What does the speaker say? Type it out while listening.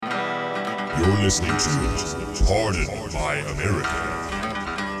You're listening to Pardon by America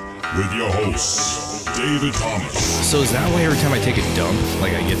with your host, David Thomas. So is that why every time I take a dump,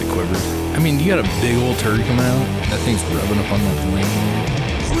 like I get the quivers? I mean, you got a big old turd coming out. That thing's rubbing up on that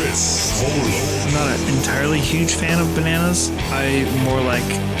thing. Chris Holo. I'm not an entirely huge fan of bananas. I more like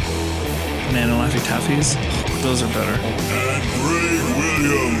banana Laffy Taffies. Those are better. And Greg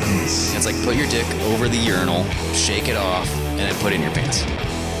Williams. It's like put your dick over the urinal, shake it off, and then put it in your pants.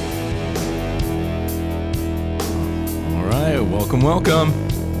 All right, welcome.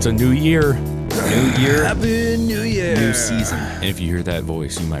 It's a new year. New year. Happy New Year. New season. And if you hear that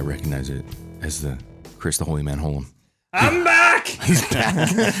voice, you might recognize it as the Chris the Holy Man Holm. I'm back. He's back.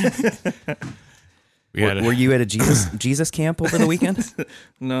 Were you at a Jesus camp over the weekend?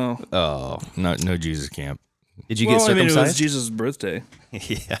 No. Oh. No Jesus camp. Did you get circumcised? It was Jesus' birthday.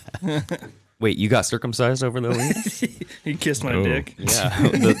 Yeah. Wait, you got circumcised over the weekend? He kissed my Oh. dick. Yeah.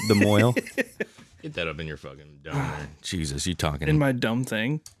 The moil? Get that up in your fucking dome. There. Jesus, you talking. In my dumb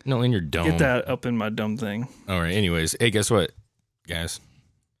thing. No, in your dome. Get that up in my dumb thing. All right, anyways. Hey, guess what, guys?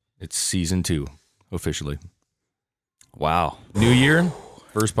 It's season 2, officially. Wow. New year,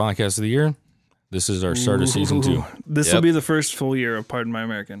 first podcast of the year. This is our start of season 2. This will be the first full year of Pardon My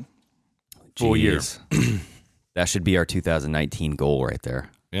American. Full year. Jeez. That should be our 2019 goal right there.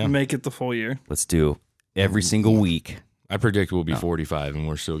 Yeah. Make it the full year. Let's do every single week. I predict we'll be 45 and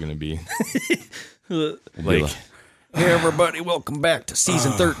we're still going to be Like, hey, everybody, welcome back to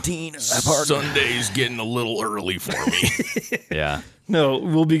season 13. Sunday's getting a little early for me. Yeah, No,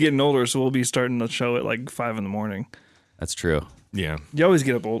 we'll be getting older, so we'll be starting the show at like 5 in the morning. that's true. Yeah. You always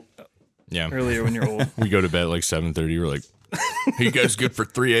get up Yeah. earlier when you're old. We go to bed at like 7:30. We're like, are you guys good for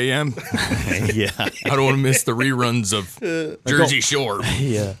 3 a.m.? Yeah. I don't want to miss the reruns of Jersey Shore.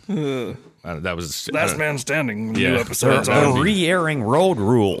 Yeah. That was Last Man Standing. Yeah. New episodes That would on. be- Re-airing Road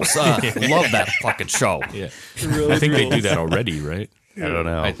Rules. Love that fucking show. Yeah. I think they do that already, right? I don't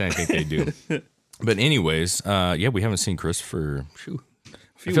know. I think they do. But anyways, yeah, we haven't seen Chris for,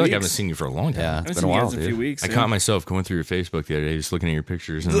 I feel like I haven't seen you for a long time. Yeah, I it's haven't been seen a you while, guys in a few dude. weeks. I caught myself going through your Facebook the other day, just looking at your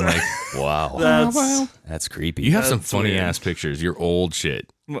pictures, and I'm like, Wow. That's creepy. you have some That's funny weird. ass pictures. Your old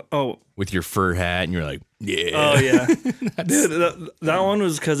shit oh with your fur hat, and you're like, yeah. oh yeah, dude. That one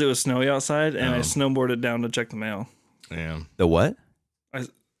was because it was snowy outside, and I Oh. snowboarded down to check the mail. Yeah. The what? I-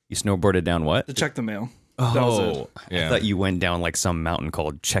 You snowboarded down what? To check the mail. That was it. Yeah. I thought you went down like some mountain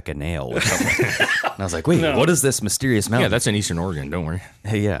called Check a Nail or something. And I was like, wait, No. what is this mysterious Yeah, mountain? that's in Eastern Oregon. Don't worry.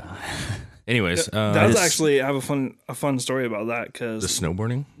 Hey, yeah. Anyways, That was just- actually I have a fun story about that the because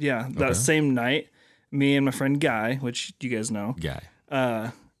snowboarding yeah, that same night, me and my friend Guy, which you guys know,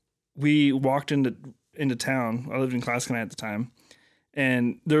 guy. we walked into town. I lived in Clasconnite at the time,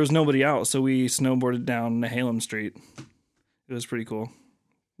 and there was nobody out, so we snowboarded down Nehalem Street. It was pretty cool.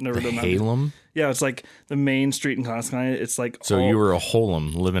 Never done that. Halem. Yeah, it's like the main street in Clasconnite. It's like So you were a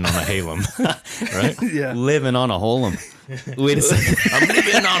Holem living on a Halem, right? yeah. Living on a Holem. Wait a second. I'm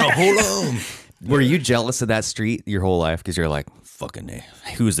living on a Holem. Were you jealous of that street your whole life? Because you're like, fucking,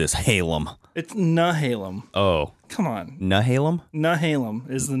 who's this Halem? It's Nehalem. Oh, Come on, Nahalem? Nehalem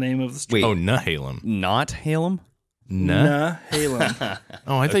is the name of the street. Wait, Oh, Nahalem. not Halem? Nah. Nehalem.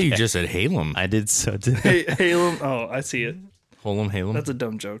 Oh, I thought you just said Halem. I did so too. Hey, Halem. Oh, I see it. Holem, Halem. That's a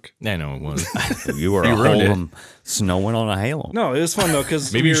dumb joke. I know it was. You were You a ruined it. Halem snowing on a Halem. No, it was fun though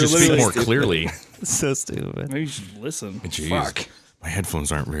because Maybe you should speak more clearly. So stupid. Maybe you should listen. Jeez. Fuck. My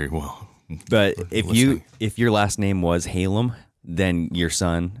headphones aren't very well. But if Listening. if your last name was Halem, then your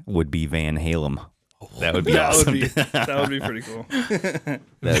son would be Van Halem. That would be That awesome. would be pretty cool.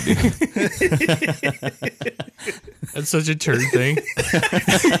 That'd be, That's such a turd thing.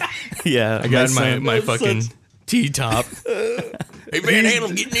 yeah, I got son- my fucking T-top. Hey, Van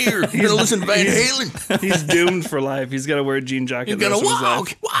Halen, get near. You're going to listen to Van Halen. He's doomed for life. He's got to wear a jean jacket. You're the going rest to of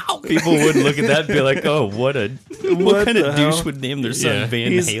his life. wow. People would look at that and be like, "Oh, what kind the of douche hell? would name their son Yeah.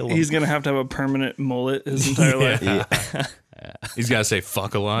 Van He's Halen?" gonna have to have a permanent mullet his entire life. Yeah. He's got to say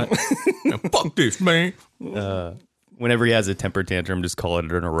fuck a lot. Fuck this, man. Whenever he has a temper tantrum, just call it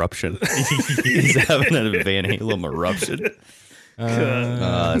an eruption. He's having a Van Halen eruption.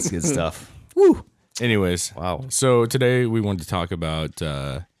 That's good stuff. Woo! Anyways, Wow. so today we wanted to talk about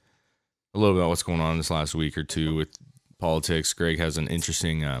a little bit about what's going on this last week or two with politics. Greg has an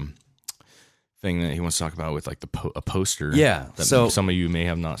interesting thing that he wants to talk about with like a poster. Yeah, that so- some of you may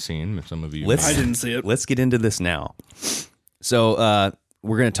have not seen. Some of you, Let's- I didn't see it. Let's get into this now. So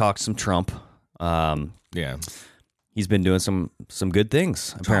we're going to talk some Trump. yeah. He's been doing some good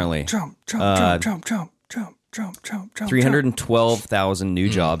things, apparently. Trump. 312,000 new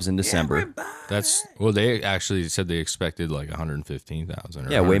jobs in December. That's they actually said they expected like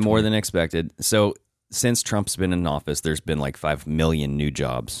 115,000. Yeah, way more than expected. So since Trump's been in office, there's been like 5 million new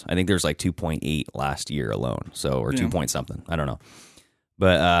jobs. I think there's like 2.8 last year alone. So, or 2 point something. I don't know.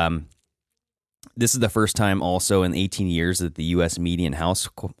 But this is the first time also in 18 years that the U.S. median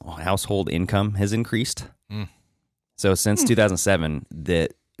household income has increased. So since 2007,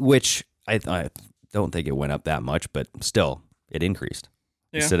 which I don't think it went up that much, but still it increased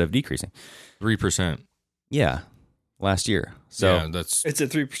instead of decreasing. 3%. Yeah, last year. So yeah, that's It's at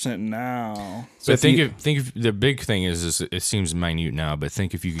 3% now. So think if the big thing is it seems minute now, but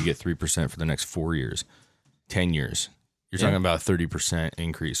think if you could get 3% for the next 4 years, 10 years, you're talking about a 30%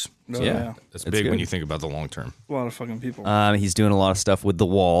 increase. Oh, yeah. That's It's big when good. you think about the long term. A lot of fucking people. He's doing a lot of stuff with the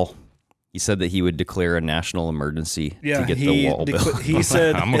wall. He said that he would declare a national emergency to get the wall built. He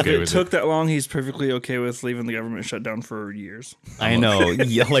said I'm if okay it with took that long, he's perfectly okay with leaving the government shut down for years. I know,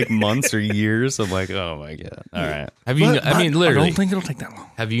 yeah, like months or years. I'm like, oh my god! All right, Have you? But I mean, literally, I don't think it'll take that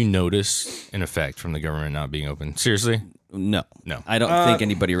long. have you noticed an effect from the government not being open? Seriously? no, No. I don't think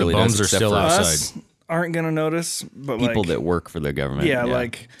anybody really bums does. are Except still for outside. Us aren't gonna notice, but people like, that work for the government. yeah,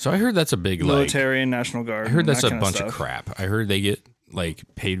 like So I heard that's a big like. military and National Guard. I heard that's a and that bunch kind of stuff. crap. I heard they get like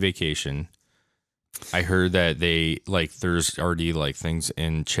paid vacation. I heard that they like there's already like things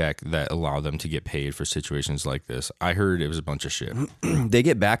in check that allow them to get paid for situations like this. I heard it was a bunch of shit. they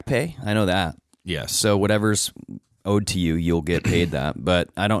get back pay. I know that. Yes. So whatever's owed to you, you'll get paid that. But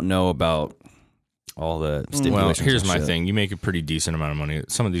I don't know about all the stipulations. Well, here's and my shit. thing. You make a pretty decent amount of money.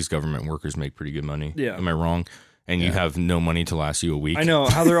 Some of these government workers make pretty good money. Yeah. Am I wrong? And you have no money to last you a week. I know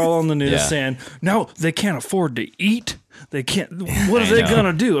how they're all on the news Yeah. saying, "No, they can't afford to eat. They can't. What are they know.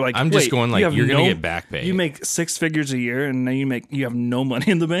 gonna do?" Like, I'm just wait, going like, you have you're gonna no- get back pay. You make 6 figures a year, and now you have no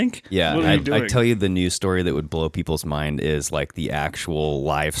money in the bank. Yeah, what are you doing? I tell you, the news story that would blow people's mind is like the actual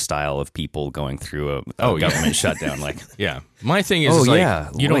lifestyle of people going through a government shutdown. Like, Yeah. My thing is, Oh, is like, yeah.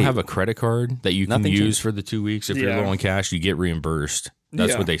 you don't Wait. have a credit card that you can Nothing use changed. for the 2 weeks. If you're Yeah. low on cash, you get reimbursed.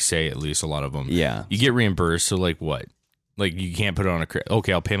 That's Yeah. what they say, at least a lot of them. Yeah. You get reimbursed. So, like, what? Like, you can't put it on a credit.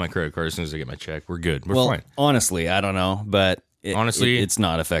 Okay, I'll pay my credit card as soon as I get my check. We're good. We're well, fine. honestly, I don't know, but Honestly, it's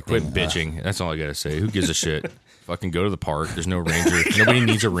not affecting. Quit bitching. That's all I got to say. Who gives a shit? Fucking go to the park. There's no ranger. Nobody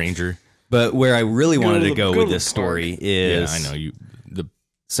needs a ranger. But where I really wanted to go go with to this the park. story Yeah, is, I know.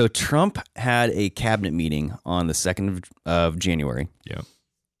 So Trump had a cabinet meeting on the 2nd of January. Yeah.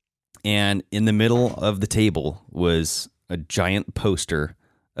 And in the middle of the table was a giant poster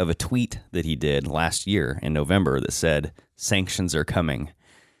of a tweet that he did last year in November that said, "Sanctions are coming."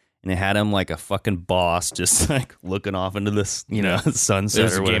 And it had him like a fucking boss, just like looking off into this, sunset It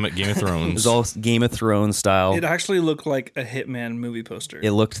was or Game whatever. of It Thrones. was all Game of Thrones style. It actually looked like a Hitman movie poster.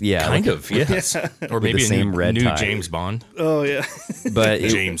 It looked, yeah, kind like- of, yes. Or With maybe the a same new, red new tie. James Bond. Oh yeah, but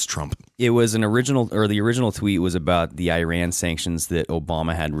James Trump. it was an original, or the original tweet was about the Iran sanctions that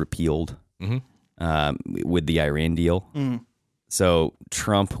Obama had repealed with the Iran deal. So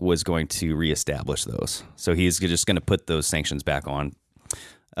Trump was going to reestablish those. So he's just going to put those sanctions back on.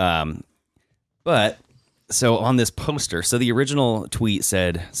 But so on this poster, so the original tweet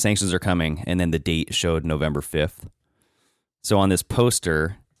said sanctions are coming, and then the date showed November 5th. So on this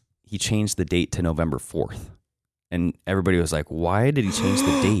poster, he changed the date to November 4th. And everybody was like, why did he change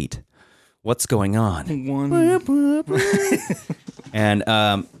the date? What's going on? And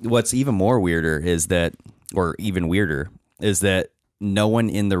what's even more weirder is that, or even weirder, is that no one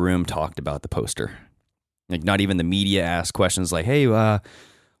in the room talked about the poster. Like, not even the media asked questions like, hey,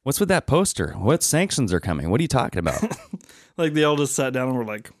 what's with that poster? What sanctions are coming? What are you talking about? like they all just sat down and were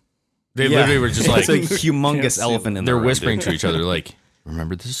like, They literally were just like, it's a humongous see elephant in the they're room. whispering dude. to each other, like,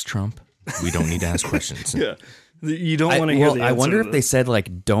 remember, this is Trump. We don't need to ask questions. "Yeah, you don't want to hear Well, the I answer wonder to if they this." said,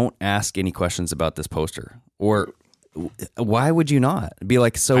 like, don't ask any questions about this poster. Or why would you not? Be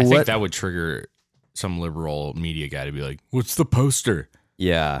like, so I what? think that would trigger some liberal media guy to be like, what's the poster?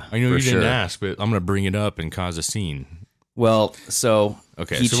 Yeah, I know for you sure. didn't ask, but I'm going to bring it up and cause a scene. Well, so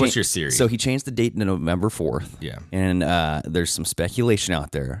Okay, he so what's your theory? So he changed the date to November 4th. Yeah. And there's some speculation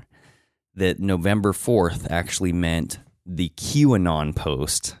out there that November 4th actually meant the QAnon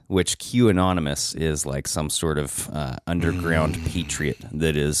post, which QAnonymous is like some sort of underground patriot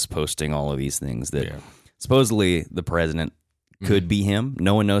that is posting all of these things that Yeah. supposedly the president could be him.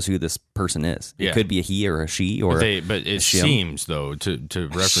 No one knows who this person is. It Yeah. could be a he or a she or But it shim. seems, though, to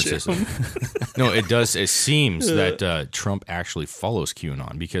reference this. No, it does. It seems that Trump actually follows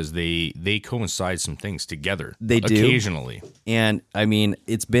QAnon because they coincide some things together. They do. Occasionally. And I mean,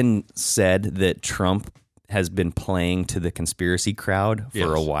 it's been said that Trump has been playing to the conspiracy crowd for Yes.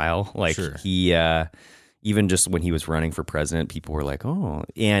 a while. Like Sure. he even just when he was running for president, people were like, "Oh,"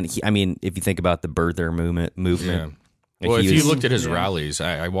 and if you think about the birther movement, Yeah. like Well, he if you was- looked at his rallies,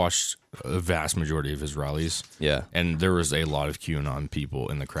 I watched a vast majority of his rallies. yeah, And there was a lot of QAnon people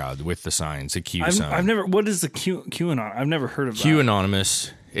in the crowd with the signs, the Q sign. I've never. What is the QAnon? I've never heard of Q that.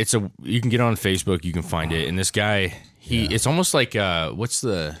 Anonymous. You can get on Facebook, you can find it. And this guy, it's almost like what's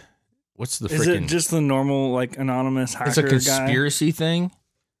the Is freaking it just the normal like anonymous hacker it's a guy? conspiracy thing.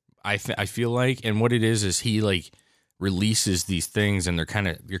 I feel like, and what it is he like releases these things, and they're kind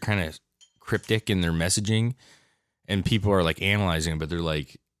of cryptic in their messaging, and people are like analyzing them, but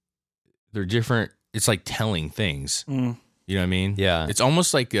they're different. It's like telling things. Mm. You know what I mean? Yeah. It's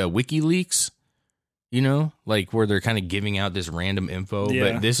almost like WikiLeaks. You know, like where they're kind of giving out this random info,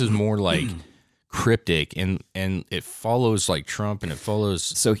 Yeah. but this is more like cryptic, and it follows like Trump, and it follows.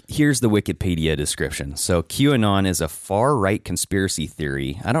 So here's the Wikipedia description. So QAnon is a far-right conspiracy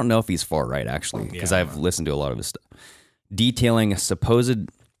theory. I don't know if he's far-right, actually, because Yeah, I I've listened to a lot of his stuff, detailing a supposed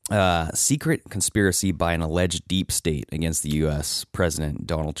secret conspiracy by an alleged deep state against the U.S. President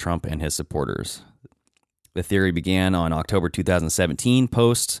Donald Trump and his supporters. The theory began on October 2017,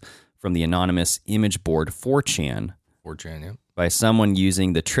 posts from the anonymous image board 4chan 4chan, yeah. by someone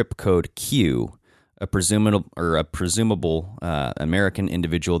using the trip code Q, a presumable American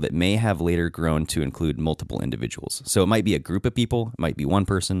individual that may have later grown to include multiple individuals. So it might be a group of people, it might be one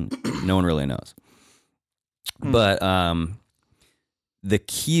person, no one really knows. But the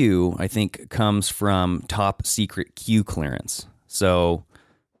Q, I think, comes from top secret Q clearance. So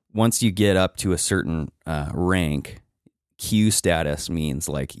once you get up to a certain rank, Q status means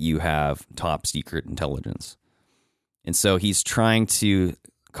like you have top secret intelligence. And so he's trying to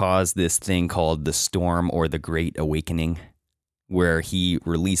cause this thing called the Storm or the Great Awakening, where he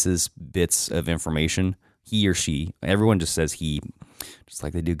releases bits of information. He or she, everyone just says he, just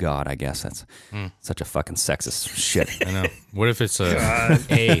like they do God, I guess. That's such a fucking sexist shit. I know. What if it's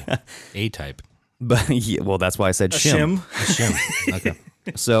a type? But well, that's why I said A shim. shim. A shim. Okay.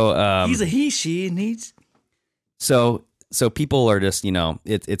 So He's a he, she, and he's. so people are just,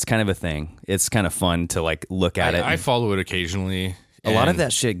 it's kind of a thing. It's kind of fun to like look at it. I follow it occasionally. A lot of and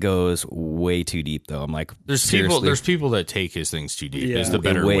that shit goes way too deep, though. I'm like, There's seriously? people that take his things too deep. Yeah. Is the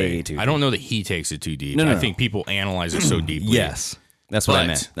better Way way. too I don't know that he takes it too deep. No, I think people analyze it so deeply. Yes, that's what I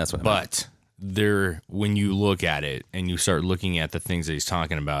meant. That's what I meant. But when you look at it and you start looking at the things that he's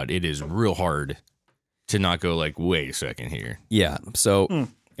talking about, it is real hard to not go like, wait a second here. Yeah. So,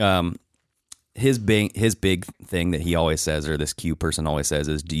 his big thing that he always says, or this Q person always says,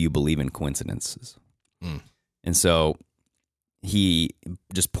 is, "Do you believe in coincidences?" And so he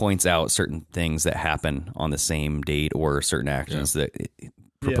just points out certain things that happen on the same date or certain actions that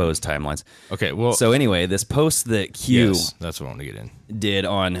propose timelines. Okay, well, So anyway, this post that Q yes, that's what I want to get in. did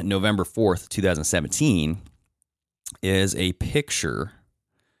on November 4th, 2017 is a picture,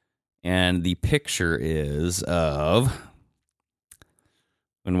 and the picture is of,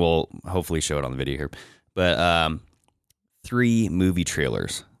 and we'll hopefully show it on the video here, but 3 movie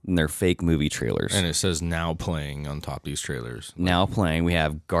trailers, and they're fake movie trailers. And it says now playing on top of these trailers. Now playing, we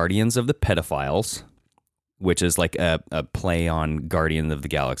have Guardians of the Pedophiles, which is like a play on Guardian of the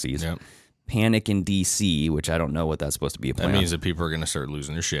Galaxies. Yep. Panic in DC, which I don't know what that's supposed to be a play That on. means that people are going to start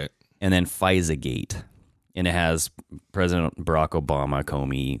losing their shit. And then FISA-gate, and it has President Barack Obama,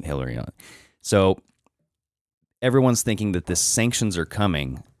 Comey, Hillary on it. So everyone's thinking that this sanctions are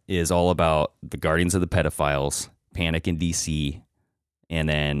coming is all about the Guardians of the Pedophiles, Panic in DC, and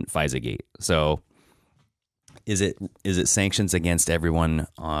then FISA-gate. So is it sanctions against everyone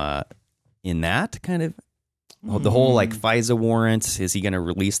in that kind of the whole like FISA warrant? Is he going to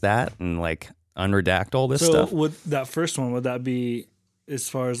release that and like unredact all this stuff? So would that first one, would that be as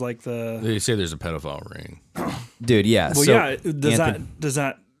far as like the? They say there's a pedophile ring. Dude, yeah. Well, so yeah. Does Anthony- does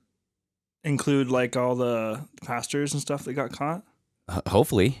that include like all the pastors and stuff that got caught?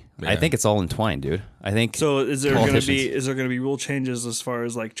 Hopefully. I Yeah. think it's all entwined, dude. I think So is there going to Politicians. be rule changes as far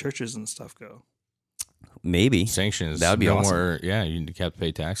as like churches and stuff go? maybe. Sanctions. That would be no awesome. more. Yeah, you have to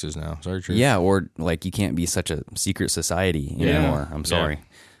pay taxes now. Sorry, church. Yeah, or like you can't be such a secret society anymore. I'm sorry.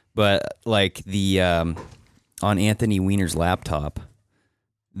 But like the on Anthony Weiner's laptop,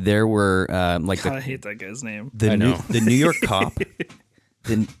 there were like God, I hate that guy's name. the I know. the New York cop.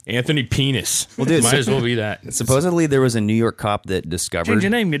 Anthony Penis. Well, dude, might as well be that. Supposedly there was a New York cop that discovered Change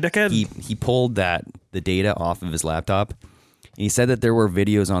your name, you dickhead. he pulled the data off of his laptop. And he said that there were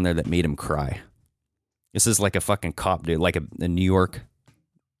videos on there that made him cry. This is like a fucking cop, dude, like a New York.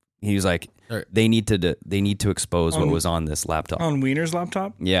 He was like, Right. they need to expose what was on this laptop. On Wiener's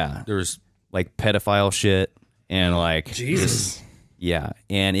laptop? Yeah, There was like pedophile shit and like Jesus. Yeah,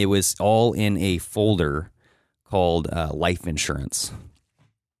 and it was all in a folder called life insurance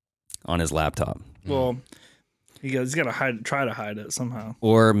on his laptop. Well, he's got to try to hide it somehow.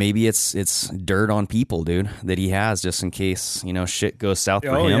 Or maybe it's dirt on people, dude, that he has just in case, shit goes south for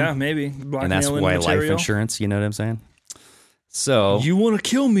him. Oh, yeah, maybe. And that's why material. life insurance, you know what I'm saying? So, You want to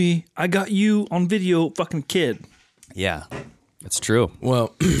kill me? I got you on video, fucking kid. yeah, it's true.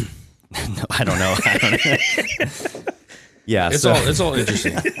 Well, No, I don't know. Yeah, it's all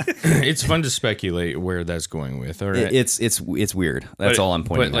interesting. It's fun to speculate where that's going with. All right. it's weird. That's all I'm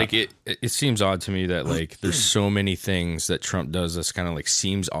pointing But out. like it seems odd to me that like there's so many things that Trump does that's kind of like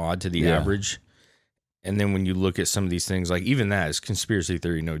seems odd to the Yeah. average. And then when you look at some of these things, like even that is conspiracy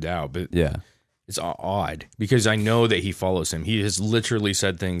theory, no doubt. But Yeah. it's odd because I know that he follows him. He has literally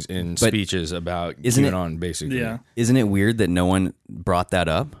said things in speeches about QAnon, basically. Yeah. Isn't it weird that no one brought that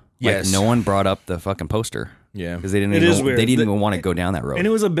up? Yes. Like, no one brought up the fucking poster. Yeah. Because they didn't It even, is weird. They didn't even want to go down that road. And it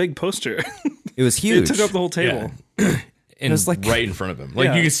was a big poster. It was huge. It took up the whole table. And was like- right in front of him. Like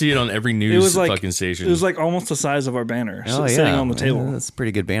Yeah. you can see it on every It news was like fucking station. It was like almost the size of our banner Oh, sitting yeah. on the table. That's a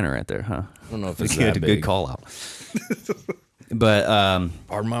pretty good banner right there, huh? I don't know if it's Good, that good big. call out. But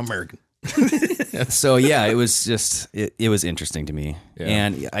Pardon my American. so yeah, it was just it was interesting to me. Yeah.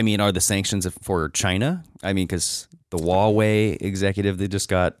 And I mean, are the sanctions for China? I mean, because the Huawei executive they just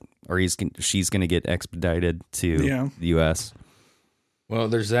got, or she's going to get expedited to the U.S. Well,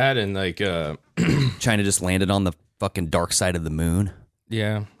 there's that, and like, China just landed on the fucking dark side of the moon.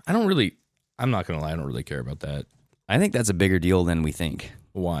 yeah, I'm not gonna lie, I don't really care about that. I think that's a bigger deal than we think.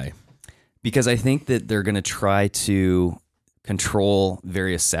 Why? Because I think that they're going to try to control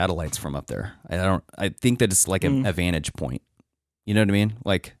various satellites from up there. I think that it's like a vantage point. You know what I mean?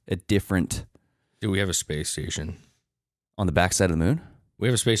 Like a different Do we have a space station? on the backside of the moon. We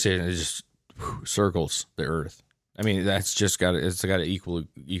have a space station that just circles the Earth. I mean, it's got an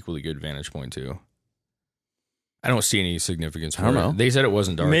equally good vantage point too. I don't see any significance for I don't it. know. They said it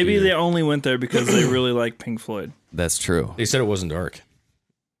wasn't dark. Maybe either. they only went there because they really like Pink Floyd. That's true. They said it wasn't dark.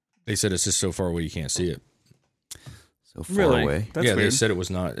 They said it's just so far away you can't see it. So far Really? away. That's yeah, they weird. said it was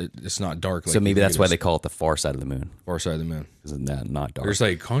not. It's not dark. So like maybe you that's think why it they is. call it the far side of the moon. Far Side of the Moon. Isn't that not dark? There's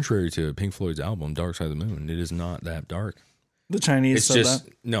like contrary to Pink Floyd's album Dark Side of the Moon, it is not that dark. The Chinese It's said just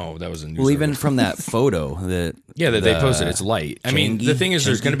that. no. That was a news. well, even article. from that photo that that they posted, it's light. I mean, the Changi- thing is,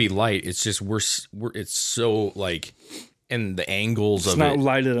 there's Changi? going to be light. It's just we're it's so like, and the angles It's of not it.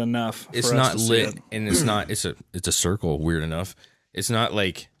 lighted enough. It's for us not to see lit, it. and it's not. It's a circle. Weird enough. It's not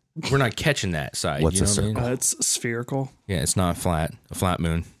like we're not catching that side. What's you a know what I mean? circle? It's spherical. Yeah, it's not flat. A flat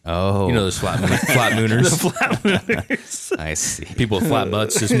moon. oh, You know those flat mooners. I see. People with flat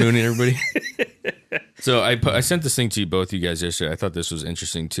butts just mooning everybody. So I sent this thing to you both you guys yesterday. I thought this was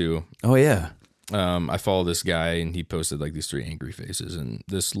interesting too. Oh yeah, I follow this guy and he posted like these 3 angry faces, and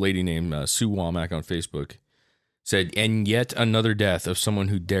this lady named Sue Womack on Facebook said, "And yet another death of someone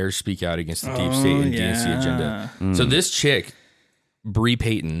who dares speak out against the deep state and DNC agenda." So this chick, Bree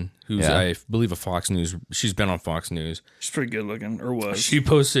Payton, who's Yeah. I believe a Fox News, she's been on Fox News. She's pretty good looking, or was. She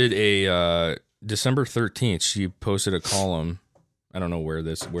posted a December 13th. She posted a column. I don't know where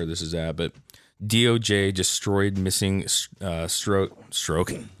this is at, but DOJ destroyed missing stroke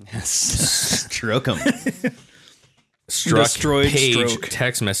stroke 'em. struck Destroyed page stroke.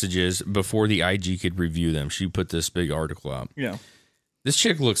 text messages before the IG could review them. She put this big article out. Yeah. This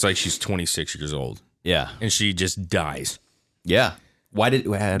chick looks like she's 26 years old, Yeah, and she just dies. yeah. Why did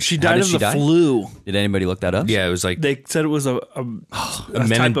She how died did of she the die? flu. Did anybody look that up? Yeah, it was like They said it was a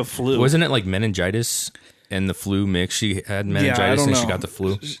type of flu. Wasn't it like meningitis and the flu mix? She had meningitis don't and she know. got the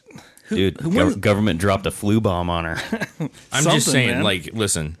flu. dude. Government dropped a flu bomb on her. I'm Something, just saying, man. like,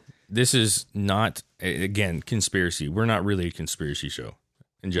 listen, this is not again conspiracy. We're not really a conspiracy show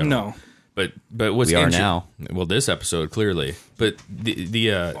in general. No. but what's We are inter- now. Well, this episode clearly, but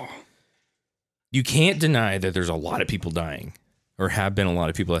the you can't deny that there's a lot of people dying, or have been a lot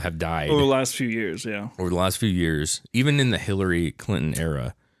of people that have died Over the last few years, yeah. over the last few years, even in the Hillary Clinton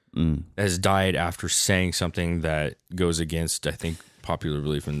era, has died after saying something that goes against, I think, popular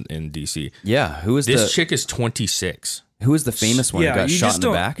belief in DC. Yeah, who was This the chick is 26. who was the famous one who Yeah, got you shot just in the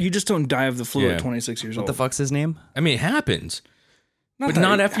don't. back? You just don't die of the flu Yeah. at 26 years What old. the fuck's his name? I mean, it happens. But that-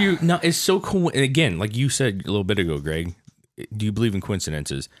 not after you. Not it's so cool. And again, like you said a little bit ago, Greg, do you believe in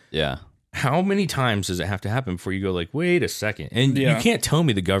coincidences? Yeah, How many times does it have to happen before you go like, wait a second? And Yeah. you can't tell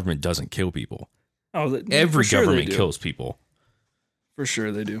me the government doesn't kill people. Every for sure government they do. kills people. For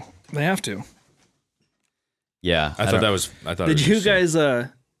sure they do. They have to. yeah. I thought don't- that was. I thought. it Did was you interesting. guys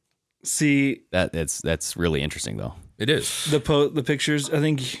see that's really interesting though. It is. the pictures? I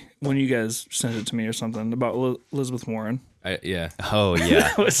think when you guys sent it to me or something about Elizabeth Warren. Yeah. Oh yeah.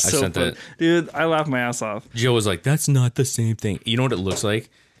 That was so sent fun. that. Dude, I laughed my ass off. Joe was like, "That's not the same thing." You know what it looks like?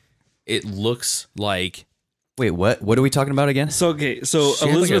 It looks like Wait, what? What are we talking about again? So She had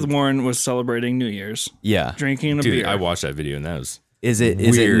Elizabeth like Warren was celebrating New Year's, Yeah. drinking a dude. beer. I watched that video and that was Is it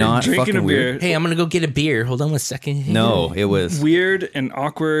not Drinking fucking a beer. weird? Hey, I'm gonna go get a beer. Hold on 1 second. No, it was Weird and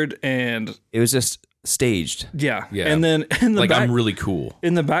awkward and just staged. yeah. Yeah. And then in the like back, I'm really cool.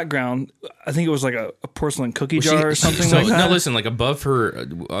 in the background, I think it was like a porcelain cookie jar or something so, like that. No, listen, like above her,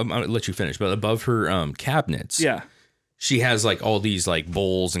 I'll let you finish, but above her cabinets, Yeah. she has like all these like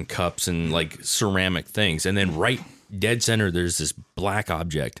bowls and cups and like ceramic things, and then right dead center, there's this black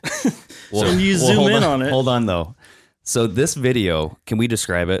object. So you zoom hold in on it. Hold on though. So this video, can we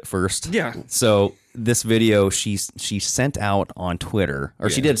describe it first? Yeah. So this video she sent out on Twitter, or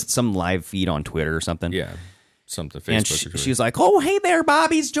she Yeah. did some live feed on Twitter or something. Yeah, something. Facebook. And she was like, "Oh, hey there,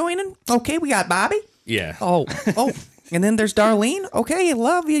 Bobby's joining. Okay, we got Bobby. yeah. Oh, and then there's Darlene. Okay,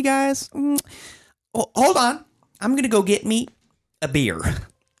 love you guys. Oh, hold on, I'm gonna go get me a beer."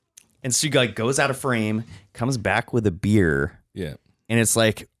 And she like goes out of frame, comes back with a beer, Yeah. and it's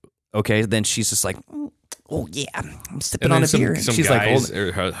like, okay. Then she's just like, "Oh yeah, I'm sipping And on then a beer." And some she's guys like,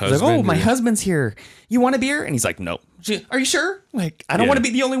 or her He's husband. like, "Oh, my or- husband's here. You want a beer?" And he's like, "No." Are you sure? Like, I don't Yeah. want to be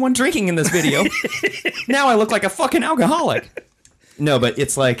the only one drinking in this video. Now I look like a fucking alcoholic. No, but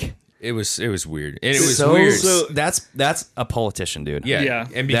it's like It was weird, and it was so, weird. So that's a politician, dude. Yeah. Yeah.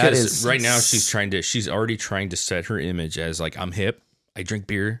 And That because is- right now she's already trying to set her image as like, I'm hip, I drink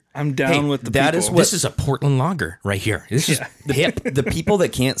beer. I'm down Hey, with the that people. is what- This is a Portland lager right here. This is hip. The people that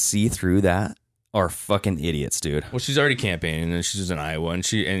can't see through that are fucking idiots, dude. Well, she's already campaigning, and she's in Iowa, and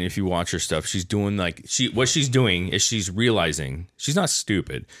if you watch her stuff, she's doing like what she's doing is she's realizing she's not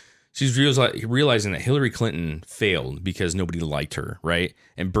stupid. She's realizing that Hillary Clinton failed because nobody liked her, right?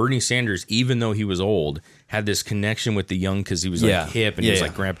 And Bernie Sanders, even though he was old, had this connection with the young because he was like Yeah. hip and he was Yeah,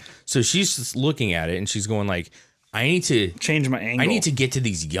 like grandpa. So she's just looking at it and she's going like, I need to change my angle. I need to get to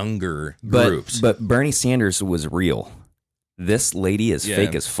these younger But groups. but Bernie Sanders was real. This lady is Yeah.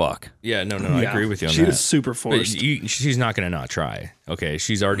 fake as fuck. yeah, no, I agree with you on she that. was super But forced. she's not going to not try. Okay,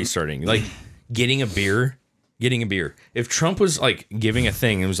 she's already starting. Like getting a beer. If Trump was like giving a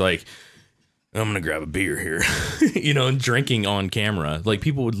thing and was like, I'm going to grab a beer here, and drinking on camera, like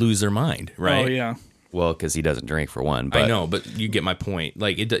people would lose their mind, right? Oh yeah. Well, because he doesn't drink for one. But I know, but you get my point.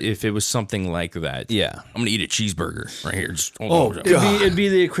 Like if it was something like that, Yeah. I'm going to eat a cheeseburger right here. Just, It'd be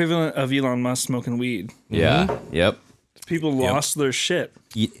the equivalent of Elon Musk smoking weed. Yeah. Mm-hmm. Yep. People lost their shit.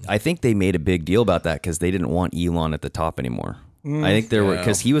 I think they made a big deal about that because they didn't want Elon at the top anymore. I think there were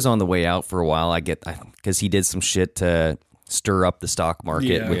because he was on the way out for a while. Because he did some shit to stir up the stock market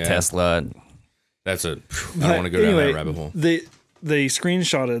Yeah. with Yeah. Tesla. That's I don't want to go down that rabbit hole. They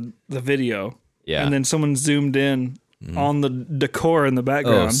screenshotted the video. Yeah. And then someone zoomed in on the decor in the Oh,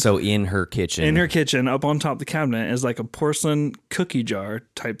 background. so in her kitchen. in her kitchen, up on top of the cabinet, is like a porcelain cookie jar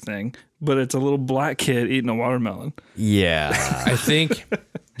type thing, but it's a little black kid eating a watermelon. Yeah. I think, We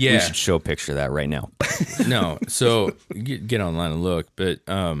yeah, should show a picture of that right now. no. So get online and look, but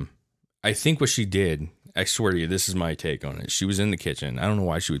I think what she did, I swear to you, this is my take on it. She was in the kitchen. I don't know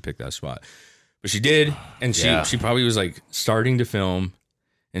why she would pick that spot, but she did, and Yeah. she probably was like starting to film,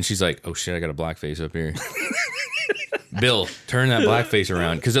 and she's like, "Oh shit, I got a blackface up here." Bill, turn that blackface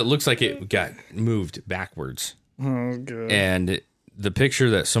around because it looks like it got moved backwards. Oh god. And the picture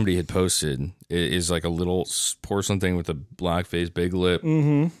that somebody had posted is like a little porcelain thing with a black face, big lip.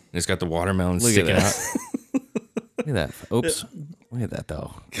 Mm-hmm. And it's got the watermelon Look at sticking that. out. Look at that. Oops. Look at that,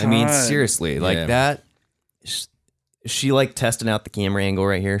 though. I mean, God. seriously, like Yeah. that. She like testing out the camera angle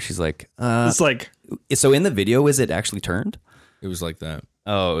right here. She's like, It's like so in the video, is it actually turned? It was like that.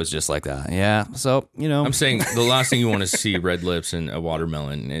 Oh, it was just like that. Yeah. So, I'm saying the last thing you want to see red lips and a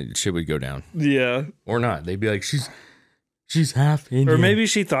watermelon, shit would go down. yeah. Or not. They'd be like, she's half Indian. Or maybe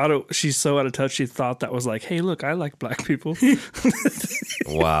she thought she's so out of touch. She thought that was like, hey, look, I like black people.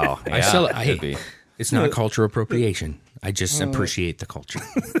 wow. I sell it. could be. It's not cultural appropriation. I just appreciate the culture.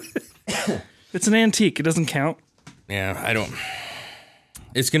 It's an antique. It doesn't count. Yeah, I don't.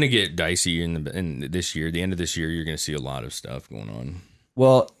 It's gonna get dicey in this year. The end of this year, you're gonna see a lot of stuff going on.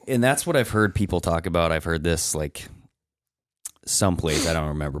 Well, and that's what I've heard people talk about. I've heard this like someplace. I don't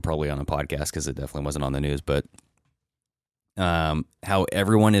remember, probably on a podcast because it definitely wasn't on the news, but how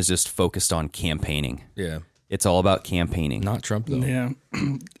everyone is just focused on campaigning. Yeah, It's all about campaigning. not Trump though. Yeah.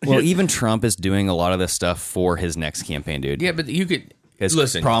 Well, even Trump is doing a lot of this stuff for his next campaign, dude. Yeah, but you could. Because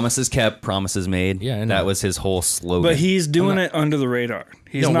Listen. promises kept, promises made. Yeah, I know. That was his whole slogan. But he's doing it under the radar.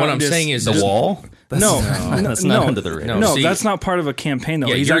 He's No, not what I'm just- saying is the just- wall? That's No, not under the radar. No, see- that's not part of a campaign though.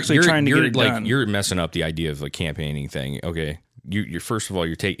 Yeah, He's actually trying to get it done. You're messing up the idea of the campaigning thing. Okay, you're first of all,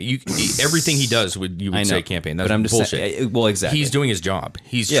 you're taking everything he does would you I would know. say campaign. That's But I'm just bullshit. saying, well, exactly. He's doing his job.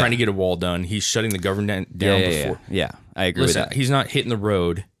 He's Yeah. trying to get a wall done. He's shutting the government down before. Yeah, I agree Listen, with that. he's not hitting the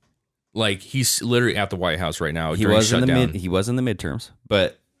road. Like he's literally at the White House right now. He during was in the shutdown. he was in the midterms,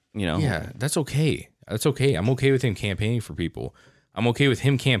 but you know, Yeah, that's okay. That's okay. I'm okay with him campaigning for people. I'm okay with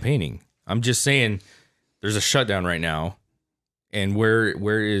him campaigning. I'm just saying there's a shutdown right now. And where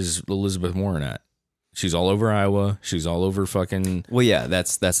is Elizabeth Warren at? She's all over Iowa. She's all over fucking. well, yeah,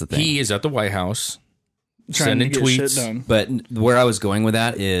 that's the thing. He is at the White House trying to sending get tweets. shit done. But where I was going with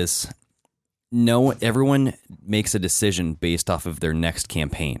that is, no, everyone makes a decision based off of their next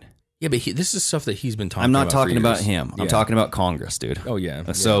campaign. Yeah, but this is stuff that he's been talking I'm about. not talking for about years. him. I'm Yeah. talking about Congress, dude. Oh,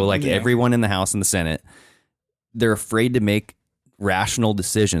 yeah. So, like, Yeah. everyone in the House and the Senate, they're afraid to make rational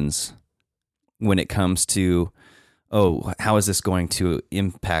decisions when it comes to, oh, how is this going to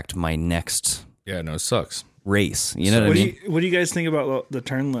impact my next Yeah, no, it sucks. race? You know what I What mean? do you guys think about the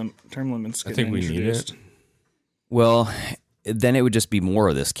term limits? I Getting think we need introduced? it. Well, then it would just be more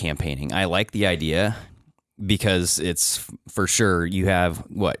of this campaigning. I like the idea because it's for sure. You have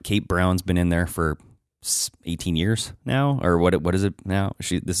what? Kate Brown's been in there for 18 years now, or what is it now?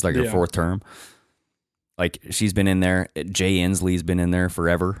 This is like her Yeah. fourth term. Like she's been in there. Jay Inslee's been in there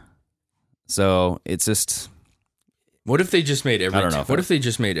forever. So it's just What if they just made every? I don't know if What I- if they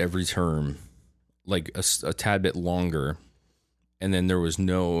just made every term like a tad bit longer, and then there was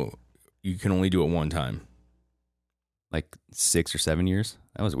no? You can only do it one time. like 6 or 7 years.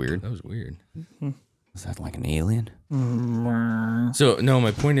 That was weird. That was weird. Was that like an alien? So no,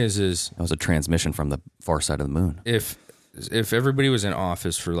 my point is That was a transmission from the far side of the moon. if everybody was in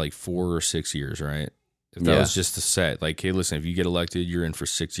office for like 4 or 6 years, right? If that Yeah. was just the set, like, hey, listen, if you get elected, you're in for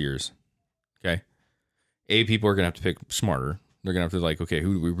 6 years. Okay. People are gonna have to pick smarter. They're gonna have to like, okay,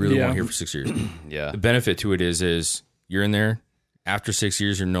 who do we really Yeah. want here for 6 years? Yeah. The benefit to it is you're in there. After 6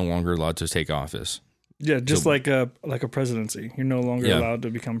 years, you're no longer allowed to take office. Yeah, just So- like a presidency. You're no longer Yeah. allowed to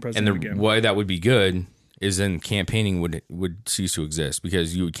become And president the again. why that would be good is then campaigning would cease to exist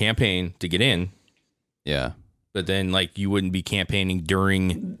because you would campaign to get in, Yeah. but then like you wouldn't be campaigning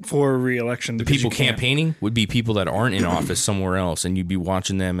during For re-election. the because people you can't. campaigning would be people that aren't in office somewhere else, and you'd be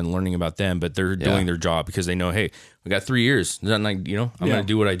watching them and learning about them, but they're doing their job because they know, hey, we got 3 years. Is that like, I'm Yeah. going to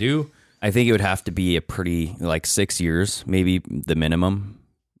do what I do. I think it would have to be a pretty like 6 years, maybe the minimum,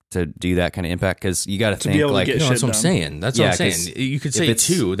 to do that kind of impact. Because you got to think be able to like get That's shit what I'm done. saying. That's Yeah, what I'm 'cause saying. You could if say it's-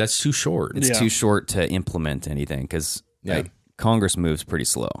 2. That's too short. it's Yeah. too short to implement anything. Because Yeah. Congress moves pretty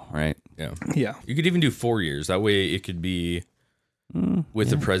slow, right? Yeah. Yeah. You could even do 4 years. That way it could be with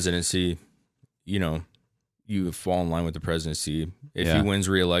the presidency, you fall in line with the presidency. If Yeah. he wins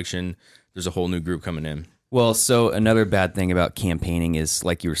re-election, there's a whole new group coming in. Well, so another bad thing about campaigning is,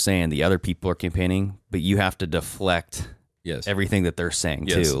 like you were saying, the other people are campaigning, but you have to deflect Yes. everything that they're saying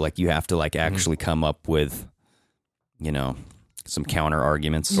Yes. too. Like you have to like actually come up with, some counter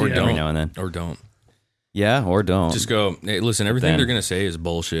arguments Or every don't. now and then. Or don't. Yeah, or don't. Just go, hey, listen, everything then- they're going to say is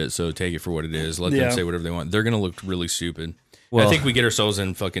bullshit, so take it for what it is. Let Yeah. them say whatever they want. They're going to look really stupid. Well- I think we get ourselves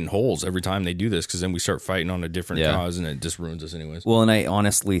in fucking holes every time they do this because then we start fighting on a different Yeah. cause and it just ruins us anyways. Well, and I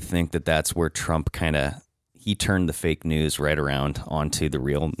honestly think that that's where Trump he turned the fake news right around onto the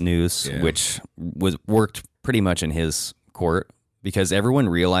real news, Yeah. which worked pretty much in his court because everyone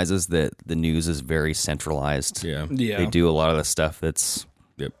realizes that the news is very centralized. Yeah. Yeah. They do a lot of the stuff that's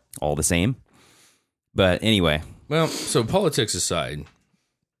Yep. all the same. But anyway, Well, so politics aside,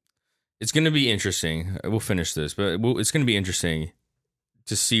 it's going to be interesting. We'll finish this, but it's going to be interesting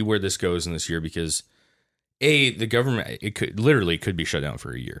to see where this goes in this year because the government could be shut down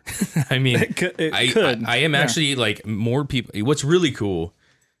for a year. I mean, It could. I am Yeah. actually like more people. What's really cool.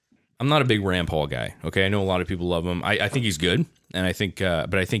 I'm not a big Rand Paul guy. Okay, I know a lot of people love him. I think he's good, and I think,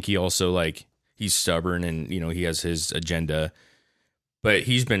 but I think he also he's stubborn, and he has his agenda. But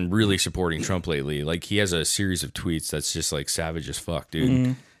he's been really supporting Trump lately. Like he has a series of tweets that's just like savage as fuck, dude.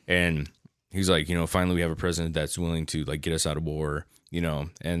 Mm-hmm. And he's like, finally we have a president that's willing to like get us out of war,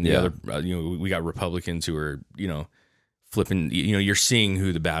 And the Yeah. other, we got Republicans who are, flipping. You're seeing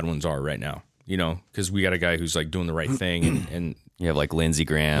who the bad ones are right now. Because we got a guy who's like doing the right thing, and you have like Lindsey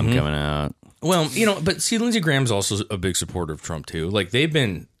Graham Mm-hmm. coming out. well, but see, Lindsey Graham's also a big supporter of Trump too. Like they've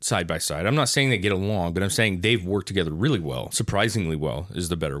been side by side. I'm not saying they get along, but I'm saying they've worked together really well. Surprisingly well is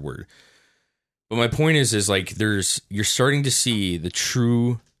the better word. But my point is like you're starting to see the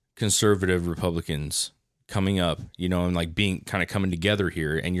true conservative Republicans coming up, you know, and like being kind of coming together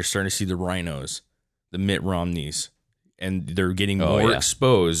here, and you're starting to see the rhinos, the Mitt Romneys, and they're getting more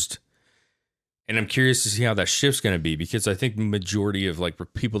exposed. And I'm curious to see how that shift's going to be, because I think the majority of like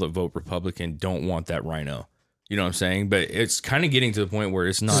people that vote Republican don't want that rhino. You know what I'm saying? But it's kind of getting to the point where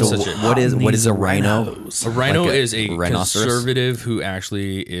it's not such a... What is a rhino? A rhino Like is a rhinoceros? conservative who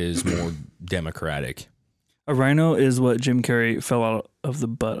actually is more democratic. A rhino is what Jim Carrey fell out of the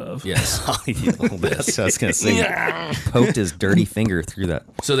butt of. Yes. A little bit. That's what I was going to say. Poked his dirty finger through that.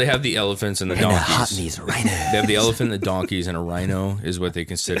 So they have the elephants and the donkeys. these rhino. They have the elephant and the donkeys, and a rhino is what they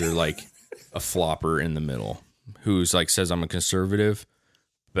consider like a flopper in the middle, who's like says I'm a conservative,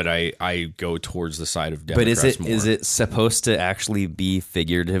 but I go towards the side of Democrats. But more. is it supposed to actually be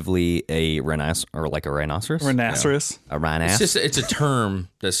figuratively a rhinoceros or like a rhinoceros? Rhinoceros. A rhinoceros? It's a term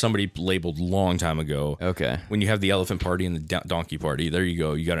that somebody labeled a long time ago. Okay. When you have the elephant party and the donkey party, there you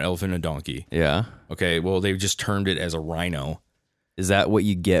go. You got an elephant and a donkey. Yeah. Okay, well, they just termed it as a rhino. Is that what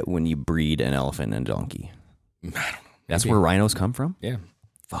you get when you breed an elephant and a donkey? I don't know. That's Maybe. where rhinos come from? Yeah.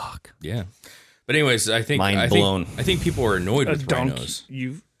 Fuck. Yeah. But anyways, I think Mind blown. I think people are annoyed A with donkey. rhinos.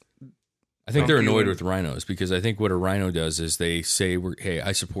 I think they're donkey annoyed would- with rhinos because I think what a rhino does is they say, "Hey,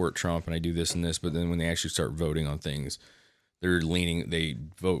 I support Trump and I do this and this," but then when they actually start voting on things, they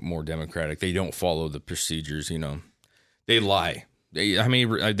vote more Democratic. They don't follow the procedures. You know, they lie. They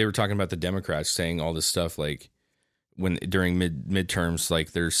were talking about the Democrats saying all this stuff like when during midterms,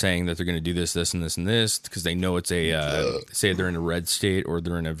 like they're saying that they're going to do this, this, and this, and this because they know it's a say they're in a red state or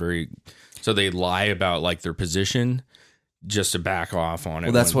they're in a so they lie about like their position just to back off on it.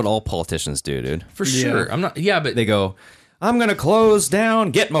 Well, that's what all politicians do, dude. for sure. I'm not. Yeah, but They go, I'm going to close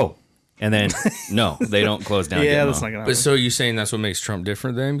down Gitmo. And then, no, they don't close down Yeah, Gitmo. that's not gonna But happen. so you're saying that's what makes Trump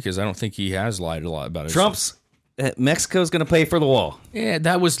different then? Because I don't think he has lied a lot about it. Mexico's going to pay for the wall. Yeah,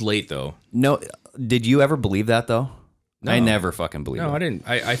 that was late though. No, did you ever believe that, though? No. I never fucking believed No, it. I didn't.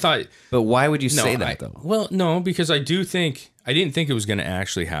 I thought. But why would you No, say that, though? Well, no, because I didn't think it was going to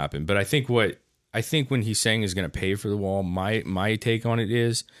actually happen. But I think when he's saying is going to pay for the wall, my take on it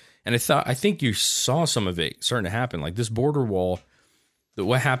is, and I think you saw some of it starting to happen, like this border wall.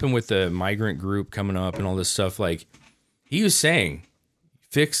 What happened with the migrant group coming up and all this stuff? Like he was saying,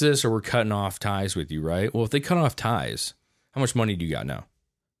 fix this or we're cutting off ties with you, right? Well, if they cut off ties, how much money do you got now?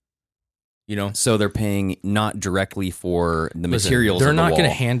 You know, So they're paying not directly for the listen, materials they're of the not going to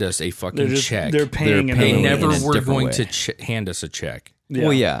wall. hand us a fucking check. They're paying. They're another They paying way. never in a were different going way. to hand us a check. Yeah.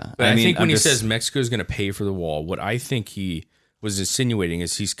 Well, yeah. But I think when I'm he just- says Mexico is going to pay for the wall, what I think he was insinuating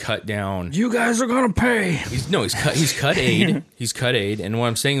is he's cut down. You guys are gonna pay. He's cut aid. He's cut aid. And what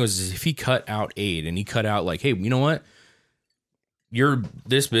I'm saying was, if he cut out aid and he cut out like, hey, you know what?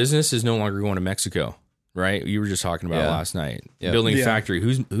 This business is no longer going to Mexico, right? You were just talking about it Yeah. last night. Yeah. Building a Yeah. factory.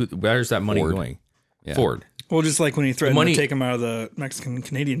 Where's that money Ford. going? Yeah. Ford. Well, just like when he threatened money- to take him out of the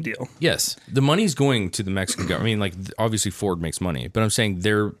Mexican-Canadian deal. Yes, the money's going to the Mexican government. I mean, like obviously Ford makes money, but I'm saying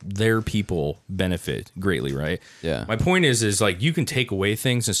their people benefit greatly, right? Yeah. My point is like you can take away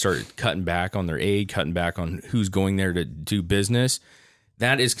things and start cutting back on their aid, cutting back on who's going there to do business.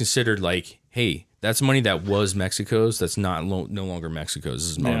 That is considered like, hey, that's money that was Mexico's. That's not no longer Mexico's.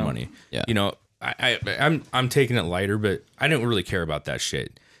 This is my Yeah. money. Yeah. You know, I'm taking it lighter, but I don't really care about that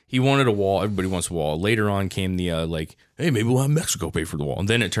shit. He wanted a wall. Everybody wants a wall. Later on came the like, hey, maybe we'll have Mexico pay for the wall. And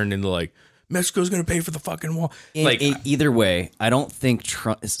then it turned into like, Mexico's going to pay for the fucking wall. Either way, I don't think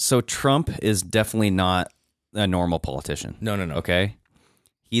Trump. So Trump is definitely not a normal politician. No. Okay,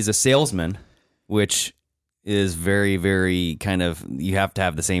 he's a salesman, which is very, very kind of. You have to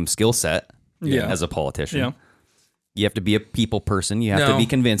have the same skill set Yeah. as a politician. Yeah. You have to be a people person. You have to No. be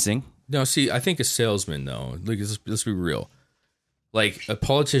convincing. No, see, I think a salesman though, like let's be real. Like a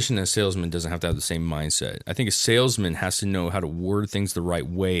politician and a salesman doesn't have to have the same mindset. I think a salesman has to know how to word things the right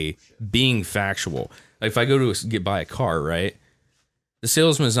way, being factual. Like if I go to buy a car, right? The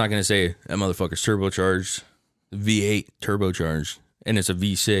salesman is not going to say that motherfucker's turbocharged, V8 turbocharged, and it's a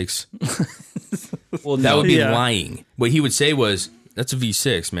V6. Well, That would be Yeah. lying. What he would say was, that's a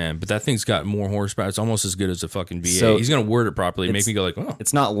V6, man, but that thing's got more horsepower. It's almost as good as a fucking V8. So He's going to word it properly, make it's- me go like, oh.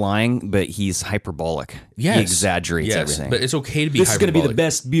 it's not lying, but he's hyperbolic. Yes. He exaggerates Yes, everything. but it's okay to be this is going to be the hyperbolic.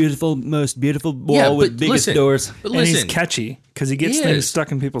 best, beautiful, most beautiful wall Yeah, with but biggest listen, doors. But And listen, he's catchy because he gets He things is.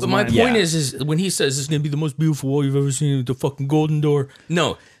 stuck in people's But my minds. point Yeah. is when he says it's going to be the most beautiful wall you've ever seen, the fucking golden door.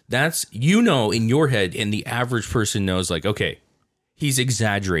 No, that's in your head, and the average person knows like, okay, he's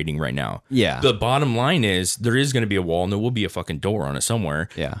exaggerating right now. Yeah. The bottom line is there is going to be a wall, and there will be a fucking door on it somewhere.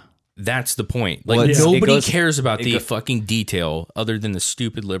 Yeah. That's the point. Like Well, it nobody goes- cares about it the go- fucking detail other than the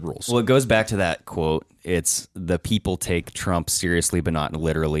stupid liberals. Well, it goes back to that quote. It's the people take Trump seriously, but not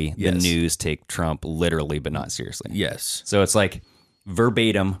literally. The Yes. news take Trump literally, but not seriously. Yes. So it's like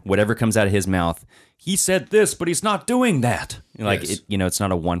verbatim, whatever comes out of his mouth. He said this, but he's not doing that. Like, Yes. it's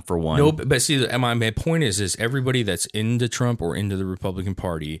not a 1-for-1. No, but see, my point is everybody that's into Trump or into the Republican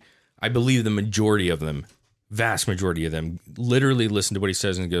Party, I believe the majority of them, vast majority of them, literally listen to what he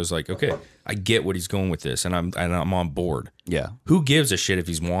says and goes like, okay, I get what he's going with this, and I'm on board. Yeah. Who gives a shit if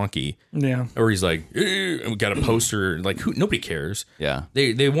he's wonky Yeah. or he's like, we got a poster? Like, nobody cares. Yeah.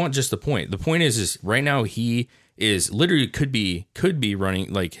 They want just the point. The point is right now he is literally could be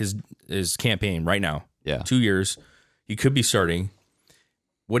running like his campaign right now. Yeah. 2 years. He could be starting.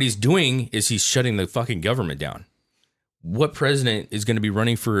 What he's doing is he's shutting the fucking government down. What president is going to be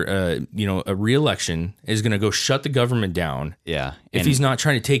running for a re-election is going to go shut the government down Yeah. if he's not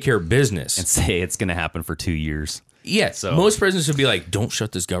trying to take care of business? And say it's going to happen for 2 years. Yeah, So- most presidents would be like, "Don't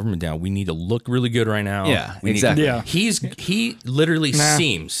shut this government down. We need to look really good right now." Yeah, We need- exactly. Yeah. He literally Nah.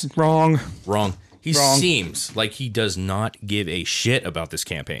 seems Wrong. wrong. He Wrong. seems like he does not give a shit about this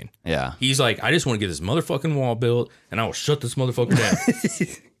campaign. Yeah. He's like, I just want to get this motherfucking wall built, and I will shut this motherfucker down.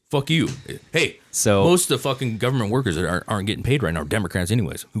 Fuck you. Hey, So- most of the fucking government workers that aren't getting paid right now are Democrats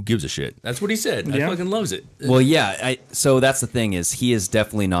anyways. Who gives a shit? That's what he said. I Yeah. fucking loves it. Well, yeah. So that's the thing is he is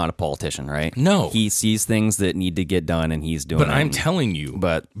definitely not a politician, right? No. He sees things that need to get done and he's doing But it. I'm telling you,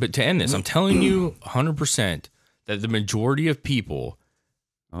 But- to end this, I'm telling you 100% that the majority of people,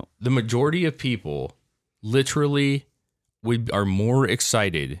 Oh. literally are more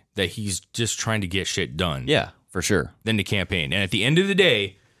excited that he's just trying to get shit done Yeah, for sure. than to campaign. And at the end of the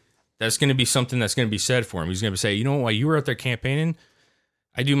day, that's going to be something that's going to be said for him. He's going to say, you know, while you were out there campaigning,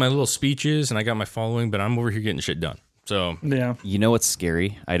 I do my little speeches and I got my following, but I'm over here getting shit done. So, Yeah. You know what's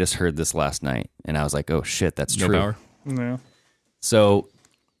scary? I just heard this last night and I was like, oh shit, that's no true. power. Yeah. So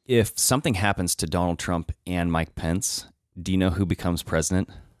if something happens to Donald Trump and Mike Pence, do you know who becomes president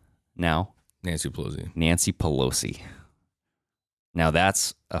now? Nancy Pelosi. Nancy Pelosi. Now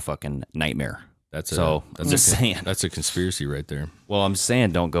that's a fucking nightmare. That's I'm just saying. That's a conspiracy right there. Well, I'm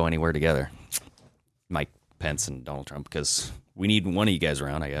saying don't go anywhere together. Mike Pence and Donald Trump, because we need one of you guys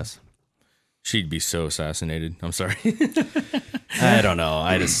around, I guess. She'd be so assassinated. I'm sorry. I don't know.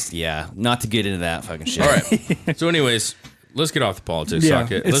 Not to get into that fucking shit. All right. So, anyways, let's get off the politics. Yeah.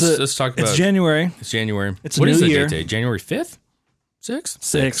 Socket. It's Let's talk about It's January It's January. It's a What is new the year. date today? January 5th? 6th?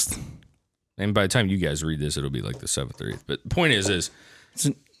 6th. And by the time you guys read this, it'll be like the 7th or 8th. But the point is It's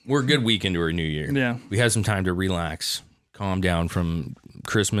an- we're a good week into our new year. Yeah. We had some time to relax, calm down from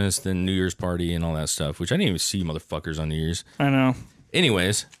Christmas, then New Year's party and all that stuff, which I didn't even see motherfuckers on New Year's. I know.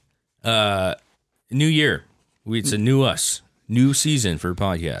 Anyways, new year. It's a new us. New season for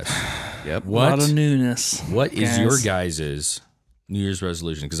podcast. Yep. A lot of What? newness. What is guys. your guys' New Year's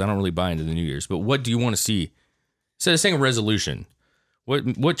resolution? Because I don't really buy into the New Year's, but what do you want to see? Instead of saying a resolution,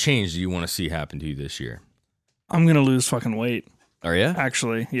 what change do you want to see happen to you this year? I'm gonna lose fucking weight. Are you?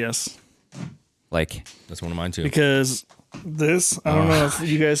 Actually, yes. Like, That's one of mine too. Because this, I don't know if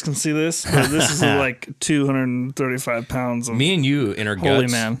you guys can see this, but this is like 235 pounds of Me and you in our Holy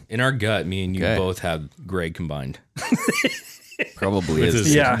guts, man. in our gut, me and you Okay. both have Greg combined. probably With is.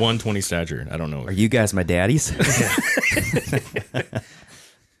 his Yeah. 120 stature. I don't know. Are you guys my daddies?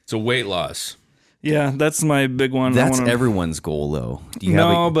 So weight loss. Yeah, that's my big one. That's I wanna, everyone's goal, though. Do you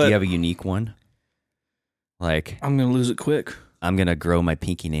No, do but- you have a unique one? Like, I'm gonna lose it quick. I'm gonna grow my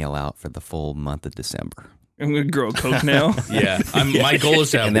pinky nail out for the full month of December, I'm gonna grow a coke nail. Yeah. My goal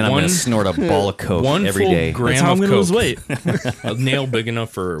is to have and then I'm one, gonna snort a ball of coke one every full day. gram That's how I'm of gonna coke. lose weight. A nail big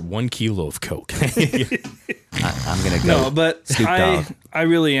enough for 1 kilo of coke. I'm gonna go. No, but Snoop Dogg. I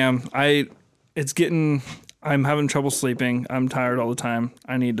really am. I'm having trouble sleeping. I'm tired all the time.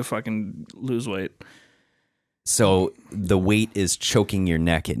 I need to fucking lose weight. So the weight is choking your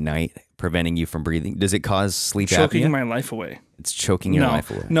neck at night, preventing you from breathing. Does it cause sleep Choking apnea? my life away. It's choking your life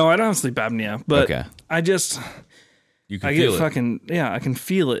away. No, I don't have sleep apnea, but Okay. I just You can I feel get it. fucking I can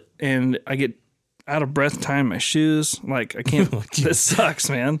feel it, and I get out of breath tying my shoes. Like I can't. This sucks,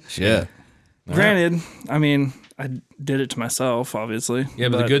 man. Shit. Granted, I mean I did it to myself, obviously. Yeah,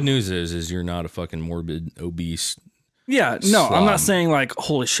 but the good news is you're not a fucking morbid, obese. Yeah, no, I'm slob. not saying like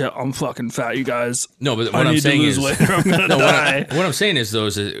holy shit, I'm fucking fat, you guys. No, but I what I'm need to saying lose is, weight or I'm gonna die. what I'm saying is, though,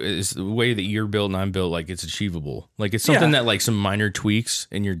 is the way that you're built and I'm built, like it's achievable. Like it's something Yeah. that like some minor tweaks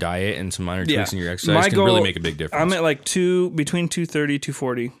in your diet and some minor tweaks in your exercise My can goal- really make a big difference. I'm at like between 230,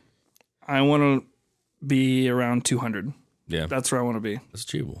 240. I want to be around 200. yeah, That's where I want to be. that's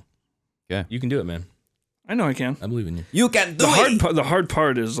achievable. Yeah. You can do it, man. I know I can. I believe in you. You can do The hard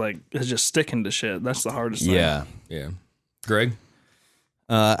part is just sticking to shit. That's the hardest thing. Yeah. Yeah. Greg?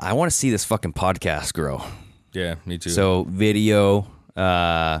 I want to see this fucking podcast grow. Yeah, me too. So video,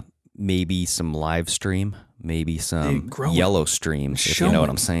 maybe some live stream, maybe some grow it. yellow streams, if Show you know it. what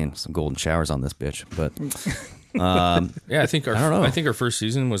I'm saying. Some golden showers on this bitch. But yeah, I think I don't know. I think our first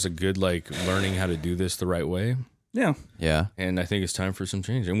season was a good learning how to do this the right way. Yeah. yeah. And I think it's time for some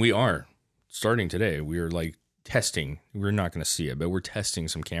change. And we are starting today. We are testing. We're not going to see it, but we're testing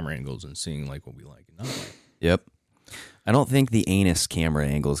some camera angles and seeing what we like and not like. Yep. I don't think the anus camera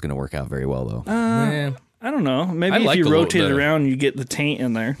angle is going to work out very well, though. Man. I don't know. Maybe I if like you the little- rotate it the- around, you get the taint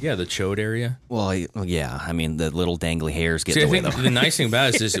in there. Yeah, the chode area. Well, yeah. I mean, the little dangly hairs get See, in I the way, think though. the nice thing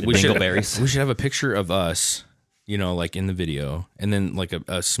about it is we should Dingleberries. have a picture of us, in the video, and then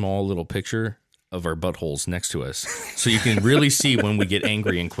a small little picture of our buttholes next to us, so you can really see when we get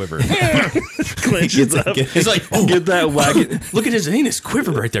angry and quiver. Clenches up. It's like, oh, Get that wagon. look at his anus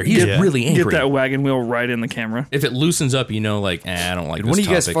quiver right there. He's really angry. Get that wagon wheel right in the camera. If it loosens up, I don't like Did this one of you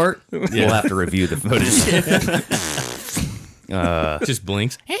guys topic. fart? We'll have to review the footage. It just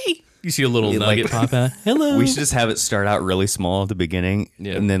blinks. Hey, you see a little Yeah, nugget pop out. Hello. We should just have it start out really small at the beginning,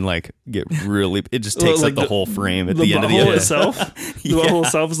 Yeah. and then get really. It just takes Like up the whole frame at The the end of the butthole episode. itself. The butthole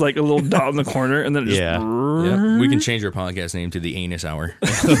itself is like a little dot in the corner, and then it just Yeah. Yeah, we can change our podcast name to the Anus Hour.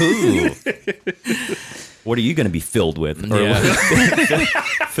 Ooh. What are you going to be filled with? Or Yeah.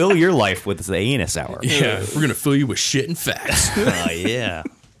 fill your life with the anus hour. Yeah, we're gonna fill you with shit and facts. Oh, yeah.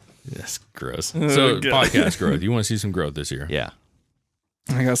 That's gross. So God. podcast growth. You want to see some growth this year? Yeah.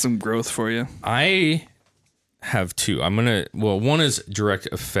 I got some growth for you. I have two. One is direct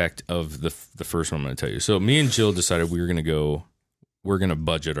effect of the first one I'm gonna tell you. So me and Jill decided we're gonna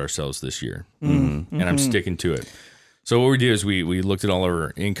budget ourselves this year, and I'm sticking to it. So what we did is we looked at all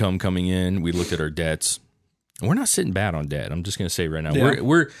our income coming in. We looked at our debts. And we're not sitting bad on debt. I'm just gonna say right now, Yeah.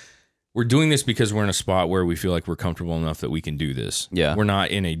 we're doing this because we're in a spot where we feel like we're comfortable enough that we can do this. Yeah. We're not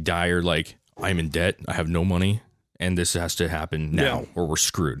in a dire I'm in debt. I have no money. And this has to happen now, Yeah. or we're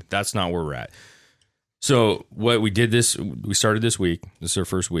screwed. That's not where we're at. So what we started this week. This is our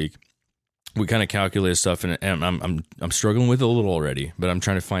first week. We kind of calculated stuff, and I'm struggling with it a little already, but I'm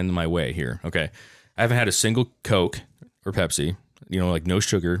trying to find my way here. Okay, I haven't had a single Coke or Pepsi. No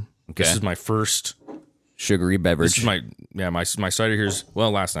sugar. Okay. This is my first. Sugary beverage. This is my cider here's.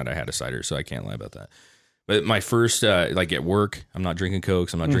 Well, last night I had a cider, so I can't lie about that. But my first at work, I'm not drinking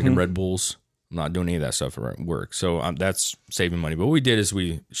Cokes. I'm not drinking Red Bulls. I'm not doing any of that stuff at work. So that's saving money. But what we did is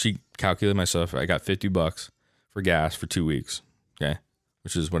she calculated my stuff. I got $50 for gas for 2 weeks. Okay.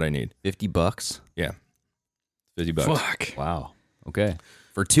 Which is what I need. $50. Yeah. $50. Fuck. Wow. Okay.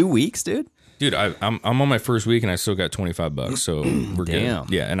 For 2 weeks, dude? Dude, I'm on my first week and I still got $25. So we're Damn.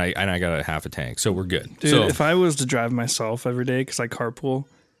 good. Yeah. And I got a half a tank. So we're good. Dude, so if I was to drive myself every day because I carpool,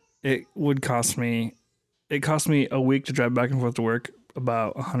 it would cost me. It cost me a week to drive back and forth to work,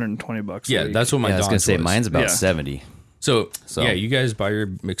 about $120. yeah, a week. that's what my I was going Dodge to say, was. mine's about Yeah. 70. So So- yeah, you guys buy your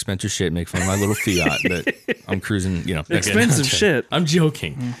expensive shit, make fun of my little Fiat, but I'm cruising, Expensive shit. I'm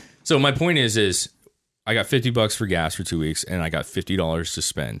joking. So my point is I got $50 for gas for 2 weeks and I got $50 to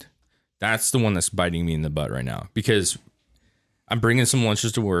spend. That's the one that's biting me in the butt right now because I'm bringing some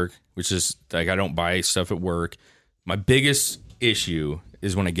lunches to work, which is I don't buy stuff at work. My biggest issue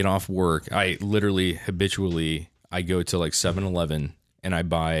is when I get off work, I literally habitually I go to 7-Eleven and I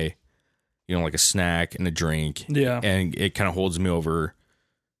buy a snack and a drink. Yeah. And it kind of holds me over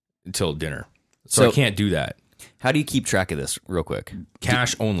until dinner. So I can't do that. How do you keep track of this real quick?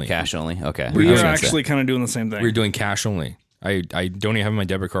 Cash only. Cash only? Okay. We I was are gonna say. actually kind of doing the same thing. We're doing cash only. I don't even have my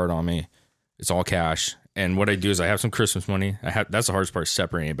debit card on me. It's all cash. And what I do is I have some Christmas money. That's the hardest part,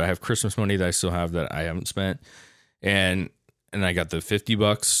 separating it. But I have Christmas money that I still have that I haven't spent, and I got the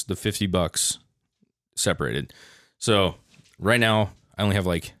 $50 separated. So right now I only have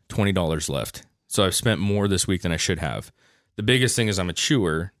 $20 left. So I've spent more this week than I should have. The biggest thing is I'm a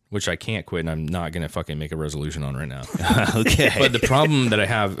chewer, which I can't quit, and I'm not gonna fucking make a resolution on right now. Okay. But the problem that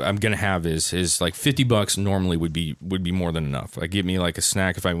I'm gonna have is $50 normally would be more than enough. Give me a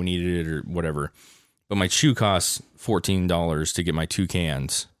snack if I needed it or whatever. But my chew costs $14 to get my 2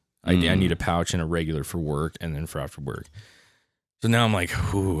 cans. I need a pouch and a regular for work and then for after work. So now I'm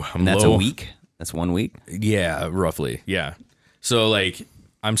ooh, I'm And that's low. a week? That's 1 week? Yeah, roughly. Yeah. So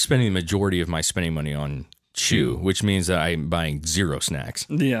I'm spending the majority of my spending money on chew, which means that I'm buying 0 snacks.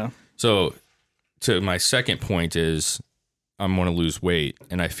 Yeah. So to my second point is I'm going to lose weight,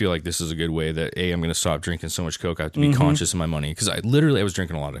 and I feel like this is a good way that I'm going to stop drinking so much Coke. I have to be conscious of my money because I was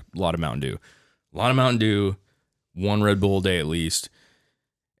drinking a lot of Mountain Dew, 1 Red Bull a day at least,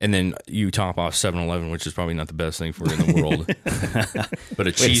 And then you top off 7-Eleven, which is probably not the best thing for you in the world. But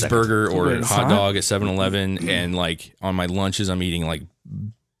a cheeseburger or a hot dog at 7-Eleven, and like on my lunches, I'm eating like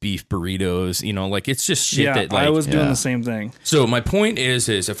beef burritos. You know, like it's just shit that like I was doing the same thing. So my point is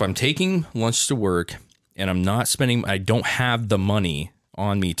if I'm taking lunch to work and I'm not spending, I don't have the money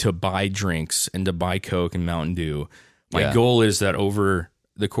on me to buy drinks and to buy Coke and Mountain Dew. My goal is that over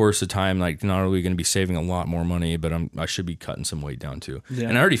the course of time, like not only going to be saving a lot more money, but I should be cutting some weight down too. Yeah.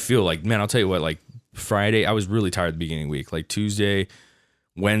 And I already feel like, man, I'll tell you what, like Friday, I was really tired at the beginning of the week. Like Tuesday,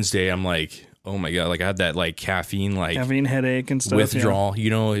 Wednesday, I'm like, oh my God, like I had that like caffeine headache and stuff. Withdrawal, you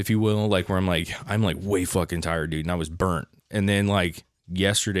know, if you will, like where I'm like way fucking tired, dude. And I was burnt. And then like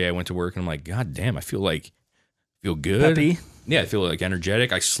yesterday I went to work and I'm like, God damn, I feel good. Peppy. Yeah, I feel like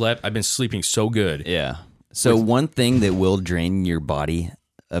energetic. I've been sleeping so good. Yeah. So one thing that will drain your body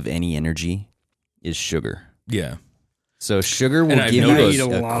of any energy is sugar. Yeah. So sugar will give you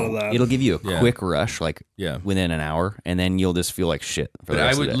it'll give you a quick rush, like within an hour, and then you'll just feel like shit for the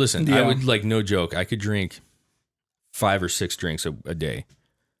rest of the day. Listen, I would like no joke. I could drink 5 or 6 drinks a day.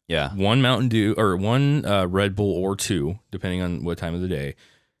 Yeah. 1 Mountain Dew or 1 Red Bull or 2, depending on what time of the day.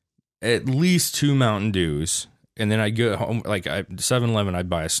 At least 2 Mountain Dews. And then I go home, like 7-Eleven, I'd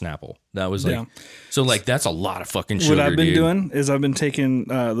buy a Snapple. That was like, so like that's a lot of fucking sugar. What I've been doing is I've been taking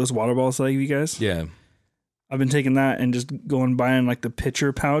those water balls that I give you guys. Yeah. I've been taking that and just going buying like the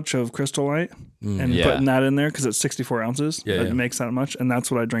pitcher pouch of Crystal Light and putting that in there because it's 64 ounces. Yeah, it makes that much. And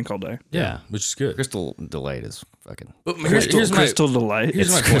that's what I drink all day. Yeah. Which is good. Crystal Delight is fucking. But Crystal Delight.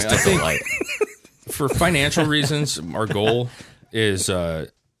 Here's my point. I think for financial reasons, our goal is,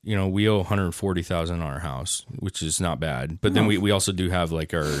 you know, we owe $140,000 on our house, which is not bad. But then we also do have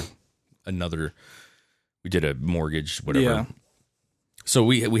like we did a mortgage, whatever. Yeah. So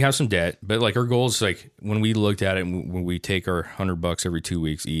we have some debt, but like our goal is like when we looked at it, when we take our $100 every 2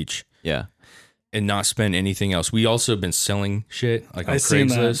 weeks each. Yeah. And not spend anything else. We also have been selling shit like on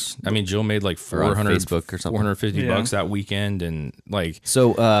Craigslist. I mean, Jill made like Facebook or something. $450 that weekend, and like.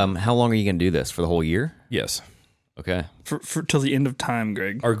 So, how long are you gonna do this for the whole year? Yes. Okay. For till the end of time,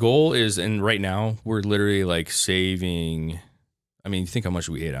 Greg. Our goal is, and right now we're literally like saving. I mean, you think how much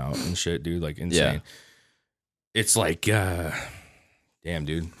we ate out and shit, dude? Like insane. Yeah. It's like, damn,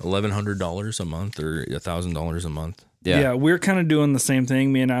 dude, $1,100 a month or $1,000 a month. Yeah, we're kind of doing the same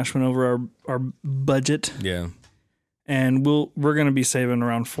thing. Me and Ash went over our budget. Yeah, and we're gonna be saving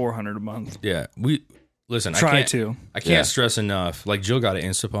around $400 a month. Yeah, listen. I can't stress enough. Like Jill got an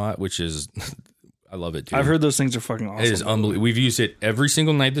Instapot, which is. I love it, dude. I've heard those things are fucking awesome. It is unbelievable. We've used it every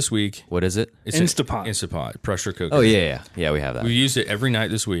single night this week. What is it? It's Instapot. Instapot, pressure cooker. Oh, yeah. Yeah, we have that. We've used it every night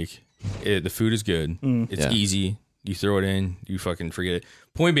this week. The food is good. It's easy. You throw it in, you fucking forget it.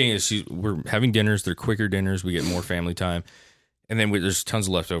 Point being is we're having dinners. They're quicker dinners. We get more family time. And then there's tons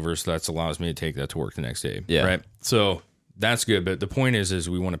of leftovers, so that allows me to take that to work the next day. Yeah. Right? So that's good. But the point is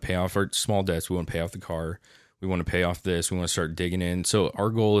we want to pay off our small debts. We want to pay off the car. We want to pay off this. We want to start digging in. So our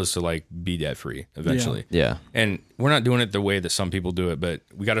goal is to like be debt free eventually. Yeah. And we're not doing it the way that some people do it, but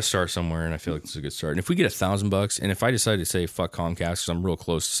we got to start somewhere. And I feel like this is a good start. And if we get $1,000, and if I decide to say fuck Comcast, because I'm real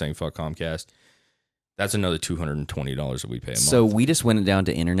close to saying fuck Comcast, that's another $220 that we pay a month. So we just went down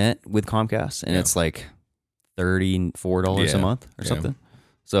to internet with Comcast, and it's like $34 a month or something.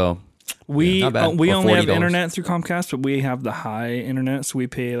 So. We only have internet through Comcast, but we have the high internet, so we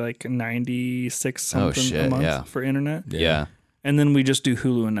pay like $96 something a month for internet. Yeah. And then we just do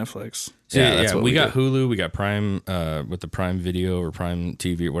Hulu and Netflix. So yeah, we got Hulu, we got Prime with the Prime Video or Prime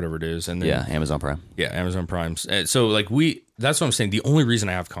TV or whatever it is, and then Amazon Prime. Yeah, Amazon Prime. So like that's what I'm saying. The only reason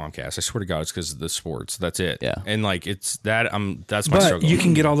I have Comcast, I swear to God, is because of the sports. That's it. Yeah. And like that's my struggle. You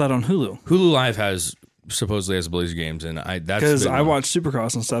can get all that on Hulu. Hulu Live supposedly has Blazer games, and because I watch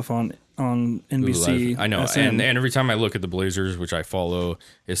Supercross and stuff on NBC. I know, and every time I look at the Blazers, which I follow,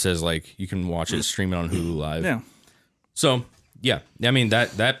 it says like you can watch it streaming on Hulu Live. Yeah. So yeah, I mean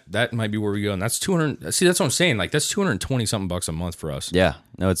that might be where we go, and that's 200. See, that's what I'm saying. Like that's 220 something bucks a month for us. Yeah.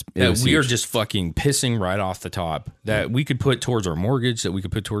 No, we are just fucking pissing right off the top that we could put towards our mortgage, that we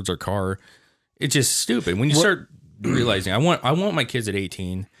could put towards our car. It's just stupid when you start realizing. I want my kids at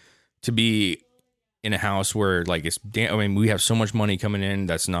 18 to be in a house where like we have so much money coming in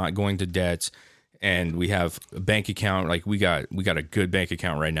that's not going to debts, and we have a bank account. Like we got a good bank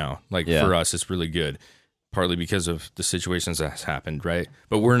account right now. Like for us, it's really good, partly because of the situations that's happened, right?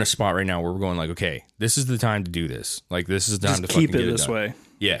 But we're in a spot right now where we're going like, okay, this is the time to do this. Like this is the time to keep fucking it get this way.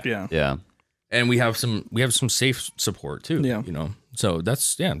 Yeah. And we have some safe support too. Yeah, you know. So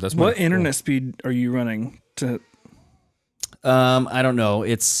that's my what internet speed are you running to? I don't know.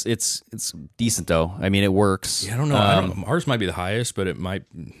 It's decent though. I mean, it works. Yeah, I don't know. Ours might be the highest, but that might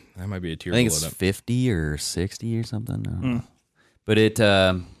be a tier I think below it's that. 50 or 60 or something. I don't know. But it's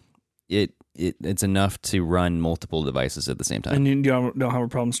enough to run multiple devices at the same time. And you don't have a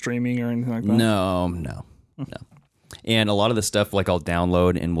problem streaming or anything like that? No. And a lot of the stuff, like I'll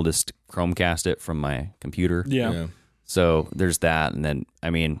download and we'll just Chromecast it from my computer. Yeah. So there's that. And then, I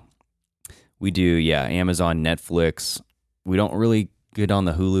mean, we do, Amazon, Netflix. We don't really get on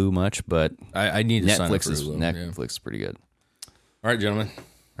the Hulu much, but I need to sign up Netflix for is Hulu. Netflix is pretty good. All right, gentlemen.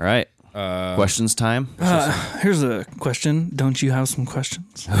 All right. Questions time? Here's a question. Don't you have some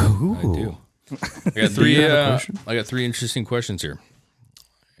questions? I do. I got three. you have a question? I got three interesting questions here,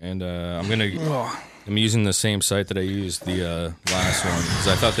 and I'm using the same site that I used the last one because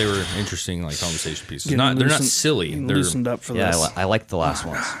I thought they were interesting, like conversation pieces. They're not silly. They're loosened up for Yeah, this. I like the last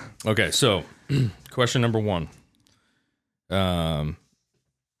ones. okay. So, question number one.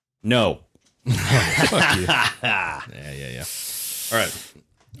 No. Fuck you. Yeah. All right.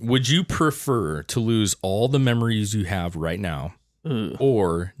 Would you prefer to lose all the memories you have right now,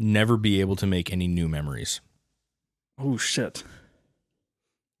 or never be able to make any new memories? Oh shit.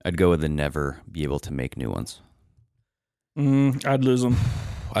 I'd go with the never be able to make new ones. I'd lose them.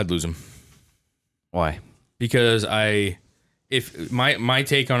 I'd lose them. Why? Because if my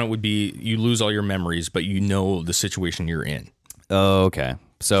take on it would be you lose all your memories, but you know the situation you're in. Oh, okay.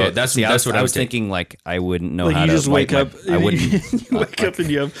 So Okay, that's what I was would think. thinking. Like I wouldn't know Like how you to just wake wipe up. I wouldn't. You wake up and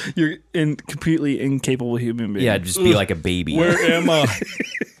you're completely incapable human being. Yeah, just be like a baby. Where am I?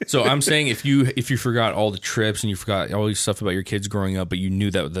 So I'm saying if you forgot all the trips and you forgot all these stuff about your kids growing up, but you knew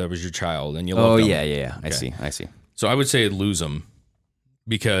that was your child and you loved Oh them. yeah. I Okay. see. So I would say lose them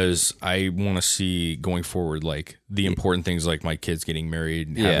because I want to see going forward like the important things like my kids getting married,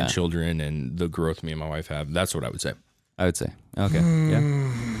 and having children, and the growth me and my wife have. That's what I would say. I would say. Okay.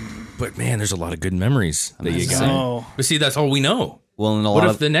 Yeah. But man, there's a lot of good memories that you got. Oh. But see, that's all we know. Well, and What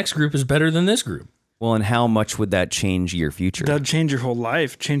if the next group is better than this group? Well, and how much would that change your future? That'd change your whole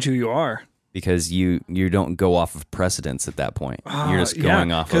life. Change who you are. Because you don't go off of precedence at that point. You're just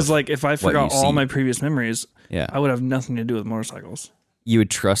going off. Because of like if I what forgot you all see. my previous memories, Yeah. I would have nothing to do with motorcycles. You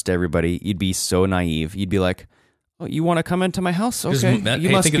would trust everybody. You'd be so naive. You'd be like, "Oh, you want to come into my house? Okay, you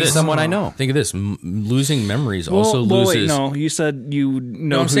must think of be this. someone I know." Think of this: losing memories also Well, loses. wait, no, you said you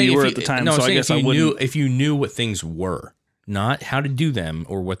know I'm who saying you if were at the time, no, I'm so I saying guess if I you wouldn't. if you knew what things were, not how to do them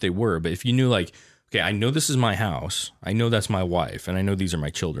or what they were, but if you knew like, okay, I know this is my house, I know that's my wife, and I know these are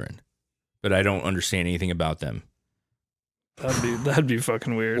my children, but I don't understand anything about them. That'd be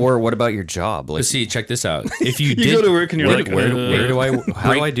fucking weird. Or what about your job? But Like, see, check this out. If you You did go to work and you're like, where do I?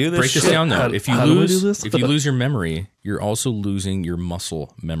 How do I do this? break this shit? down though. How- If you how do I do lose this? if you lose your memory, you're also losing your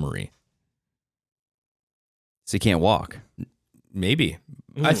muscle memory. So you can't walk. Maybe.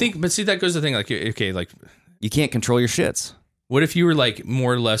 I think, but see, that goes to the thing. Like, okay, like, You can't control your shits. what if you were like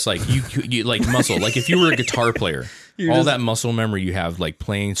more or less like you like muscle? Like, if you were a guitar player, You're all just- that muscle memory you have, like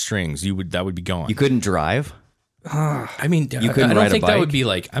playing strings, that would be gone. You couldn't drive. I mean, You couldn't I don't ride a think that would bike? be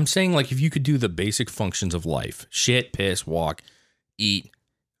like. I'm saying like if you could do the basic functions of life: shit, piss, walk, eat.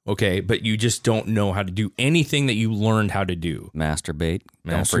 Okay, but you just don't know how to do anything that you learned how to do. Masturbate.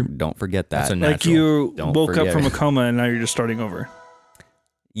 Master- Don't forget that. That's a like natural. you Don't woke up forget from it. a coma and now you're just starting over.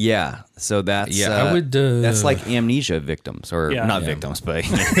 Yeah. So that's I would. that's like amnesia victims, or Yeah. not Yeah. victims, but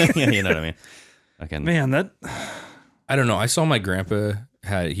you know what I mean. Okay. Man, that I don't know. I saw my grandpa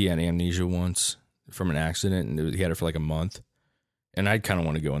had amnesia once from an accident, and he had it for like a month. And I kind of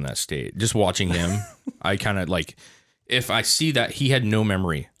want to go in that state. Just watching him, I kind of like. If I see that he had no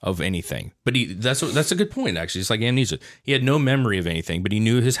memory of anything, but that's a good point actually. It's like amnesia. He had no memory of anything, but he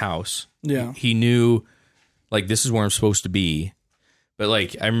knew his house. Yeah. He knew like this is where I'm supposed to be. But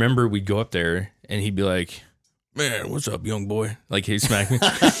like I remember we'd go up there and he'd be like, "Man, what's up, young boy?" Like he'd smack me,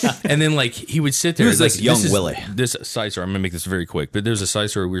 and then like he would sit there. Who's like, this young Willie? This side story. I'm gonna make this very quick, but there's a side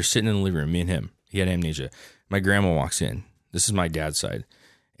story. We were sitting in the living room, me and him. He had amnesia. My grandma walks in. This is my dad's side,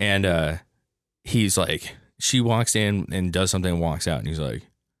 and he's like. She walks in and does something and walks out. And he's like,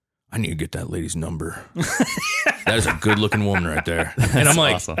 I need to get that lady's number. That is a good looking woman right there. And I'm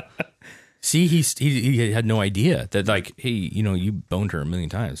like, awesome. see, he had no idea that like, hey, you boned her a million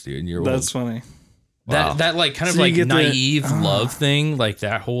times, dude. You're that's old. funny. Wow. That like kind of So you like get the- naive love thing. Like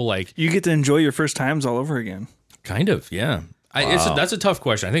that whole like You get to enjoy your first times all over again. kind of, yeah. That's a tough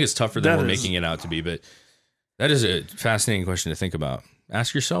question. I think it's tougher than That we're is. making it out to be, but that is a fascinating question to think about.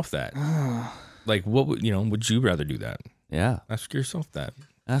 Ask yourself that. Like, what would you rather do that? Yeah. Ask yourself that.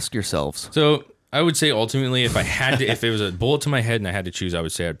 Ask yourselves. So I would say ultimately, if I had to, if it was a bullet to my head and I had to choose, I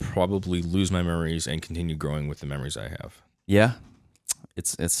would say I'd probably lose my memories and continue growing with the memories I have. Yeah,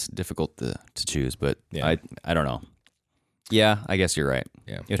 it's difficult to choose, but Yeah. I don't know. Yeah, I guess you're right.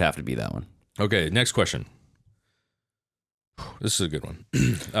 Yeah. It'd have to be that one. Okay, next question. This is a good one.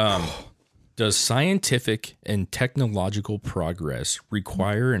 Does scientific and technological progress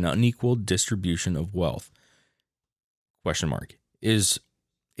require an unequal distribution of wealth? Question mark. Is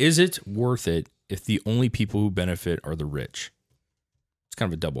it worth it if the only people who benefit are the rich? It's kind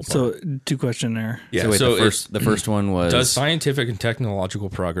of a double part. So 2 question there. yeah, So, wait, so the first one was does scientific and technological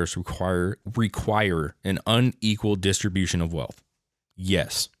progress require an unequal distribution of wealth?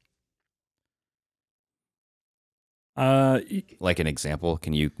 Yes. like an example.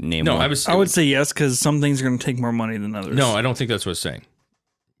 Can you name No, one? I would say yes, because some things are going to take more money than others. No, I don't think that's what it's saying.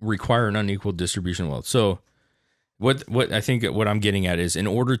 Require an unequal distribution of wealth. So what I think what I'm getting at is in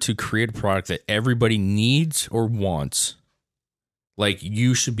order to create a product that everybody needs or wants, like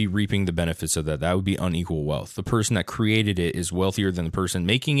you should be reaping the benefits of that. That would be unequal wealth. The person that created it is wealthier than the person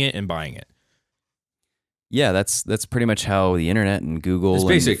making it and buying it. Yeah, that's pretty much how the internet and Google It's and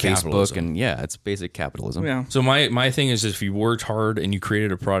basic Facebook capitalism. and it's basic capitalism. Yeah. So my thing is if you worked hard and you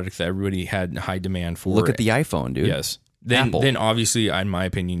created a product that everybody had high demand for. Look at the iPhone, dude. Yes. Apple. Then obviously, in my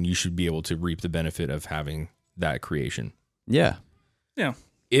opinion, you should be able to reap the benefit of having that creation. Yeah. Yeah.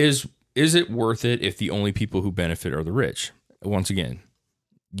 Is it worth it if the only people who benefit are the rich? Once again,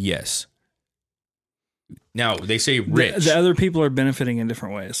 yes. Now they say rich. The other people are benefiting in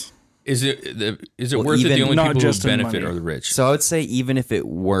different ways. Is it Well, worth it? The even- only not people just who in benefit money. are the rich. So I would say even if it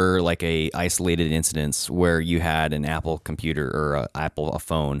were like a isolated incidence where you had an Apple computer or a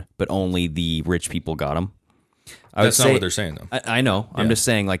phone, but only the rich people got them. That's not what they're saying, though. I know. I'm Yeah. just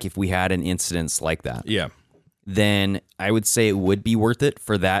saying, like, if we had an incidence like that, Yeah. then I would say it would be worth it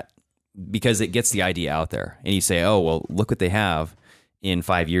for that because it gets the idea out there. And you say, oh, well, look what they have. In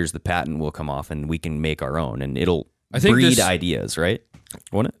 5 years, the patent will come off and we can make our own. And it'll I think breed this- ideas, right?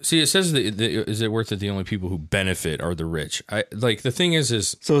 Won't it? See, it says that is it worth it? The only people who benefit are the rich. The thing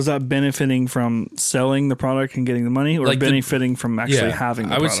is So is that benefiting from selling the product and getting the money, or Like the- benefiting from actually having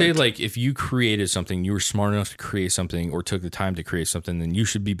the I would product? say like if you created something, you were smart enough to create something or took the time to create something, then you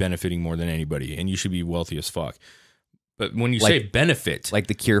should be benefiting more than anybody, and you should be wealthy as fuck. But when you say benefit, Like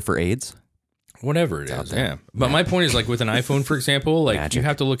the cure for AIDS? whatever it out is, there. yeah. But my point is like with an iPhone, for example, like Magic. you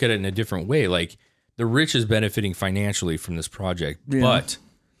have to look at it in a different way. Like the rich is benefiting financially from this project, Yeah. but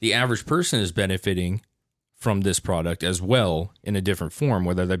the average person is benefiting from this product as well in a different form,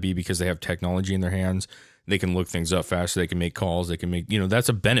 whether that be because they have technology in their hands, they can look things up faster, they can make calls, they can make, that's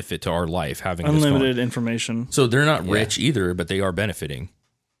a benefit to our life having this phone. unlimited information. So they're not rich either, but they are benefiting.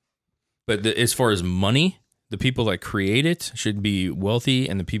 But as far as money, the people that create it should be wealthy,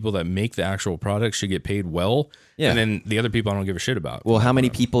 and the people that make the actual product should get paid well. Yeah. And then the other people I don't give a shit about. Well, how many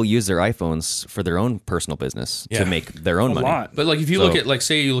people use their iPhones for their own personal business Yeah. to make their own A money? lot. But like if you So- look at like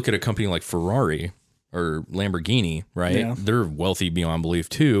say you look at a company like Ferrari or Lamborghini, right? Yeah. They're wealthy beyond belief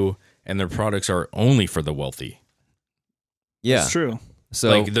too, and their products are only for the wealthy. Yeah. It's true. So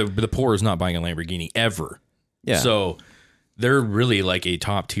Like the poor is not buying a Lamborghini ever. yeah. So they're really like a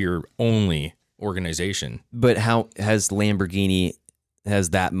top tier only organization. But how has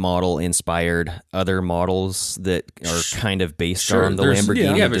that model inspired other models that are kind of based on the there's-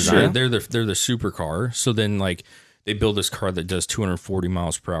 Lamborghini yeah, but design? sure, they're the supercar. So then like they build this car that does 240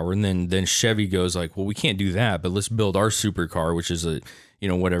 miles per hour, and then Chevy goes like, well, we can't do that, but let's build our supercar, which is a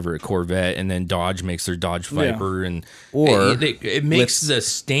whatever, a Corvette, and then Dodge makes their Dodge Viper, and Or it makes the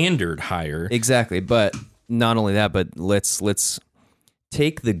standard higher. Exactly, but not only that, but let's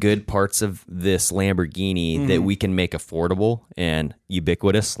take the good parts of this Lamborghini that we can make affordable and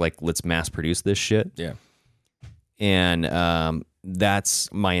ubiquitous. Like, let's mass produce this shit, Yeah, and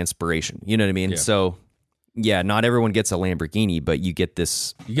that's my inspiration. You know what I mean? Yeah. So, yeah, not everyone gets a Lamborghini, but you get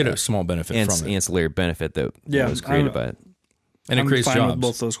this you get a small benefit from it, ancillary benefit that Yeah, was created by it. and it I'm creates fine jobs. with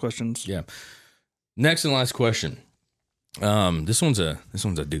both those questions. Yeah. Next and last question. This one's a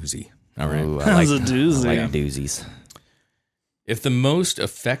doozy. All right. Ooh, That was a doozy. I like doozies. If the most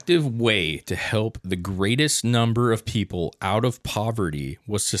effective way to help the greatest number of people out of poverty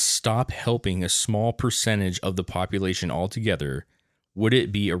was to stop helping a small percentage of the population altogether, would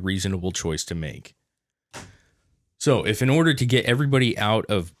it be a reasonable choice to make? So, if in order to get everybody out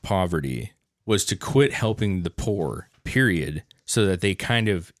of poverty was to quit helping the poor, period, so that they kind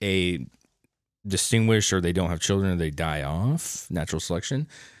of distinguish or they don't have children or they die off, natural selection,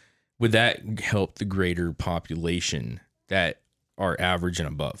 would that help the greater population that are average and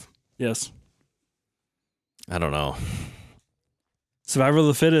above? Yes. I don't know. Survival of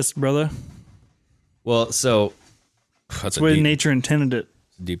the fittest, brother. Well, so That's The way nature intended it.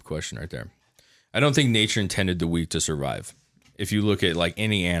 deep question right there. I don't think nature intended the weak to survive. If you look at like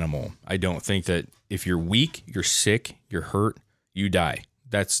any animal, I don't think that if you're weak, you're sick, you're hurt, you die.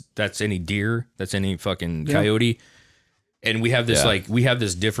 That's any deer, that's any fucking coyote. And we have this we have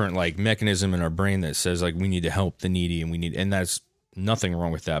this different like mechanism in our brain that says like we need to help the needy and that's nothing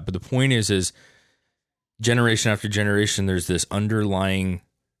wrong with that. But the point is generation after generation, there's this underlying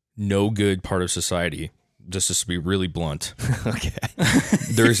no good part of society. Just to be really blunt. Okay.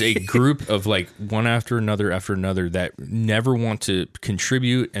 There's a group of like one after another that never want to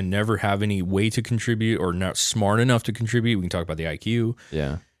contribute and never have any way to contribute or not smart enough to contribute. We can talk about the IQ.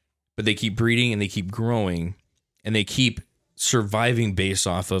 Yeah. But they keep breeding and they keep growing and they keep surviving based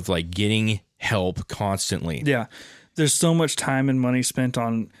off of like getting help constantly. Yeah. There's so much time and money spent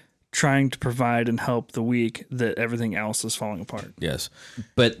on trying to provide and help the weak that everything else is falling apart. Yes.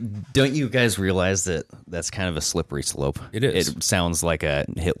 But don't you guys realize that that's kind of a slippery slope? It is. It sounds like a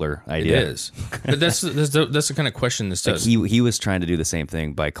Hitler idea. It is. But that's the kind of question this does. He was trying to do the same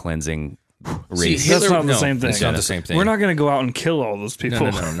thing by cleansing race. That's not the same thing. It's not the same thing. We're not going to go out and kill all those people.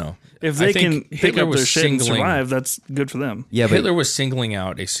 No. If they can pick Hitler up their was shit and singling- survive, that's good for them. Yeah, but Hitler was singling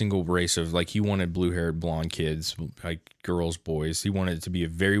out a single race of like he wanted blue-haired blonde kids, like girls, boys. He wanted it to be a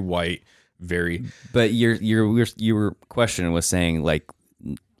very white, very But your question was saying like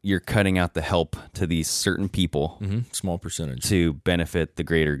you're cutting out the help to these certain people small percentage. to benefit the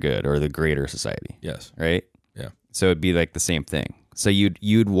greater good or the greater society, Yes. right? Yeah. So it'd be like the same thing. So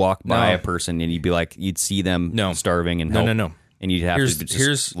you'd walk by No. a person and you'd be like you'd see them No. starving and No, help, no. and you'd have Here's- to just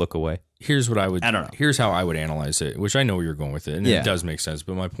here's- look away. Here's what I would. I don't know. Here's how I would analyze it, which I know where you're going with it, and Yeah. it does make sense.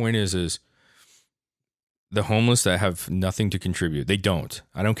 But my point is the homeless that have nothing to contribute. They don't.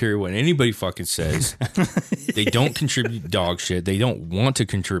 I don't care what anybody fucking says. They don't contribute dog shit. They don't want to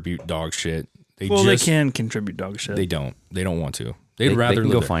contribute dog shit. They can contribute dog shit. They don't. They don't want to. They'd They rather can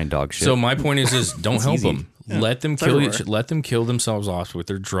live go there. find dog shit. So my point is don't It's help easy. them. Let them It's kill everywhere. let them kill themselves off with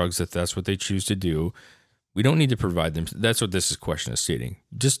their drugs if that's what they choose to do. We don't need to provide them. That's what this question is stating.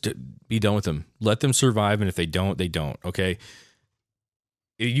 Just to be done with them. Let them survive, and if they don't, they don't. Okay.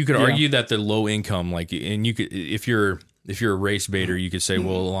 You could argue that the low income, like, and you could, if you're a race baiter, you could say,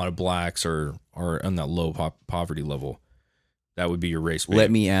 well, a lot of blacks are on that low poverty level. That would be your race baiter.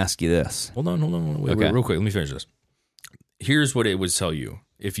 Let me ask you this. Hold on. Wait, Okay. real quick. Let me finish this. Here's what it would tell you.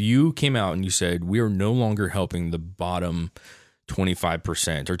 If you came out and you said, we are no longer helping the bottom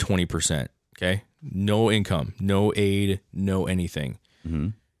 25% or 20%, okay? No income, no aid, no anything. Mm-hmm.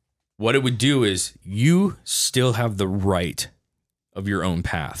 What it would do is you still have the right of your own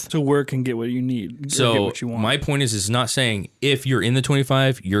path. to work and get what you need. Or get So what you want. my point is not saying if you're in the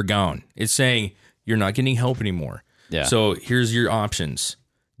 25, you're gone. It's saying you're not getting help anymore. Yeah. So here's your options.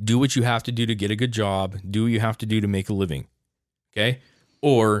 Do what you have to do to get a good job. Do what you have to do to make a living. Okay?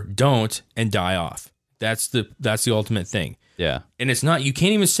 Or don't and die off. That's the ultimate thing. Yeah. And it's not, you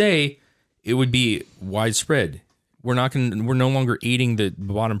can't even say it would be widespread. We're no longer aiding the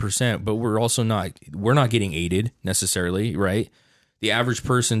bottom percent, but we're not getting aided necessarily, right? The average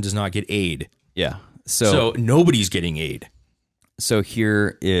person does not get aid. Yeah. So nobody's getting aid. So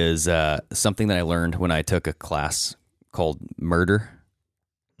here is something that I learned when I took a class called Murder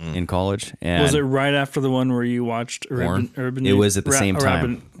in college. And was it right after the one where you watched Porn? Urban? It was at the same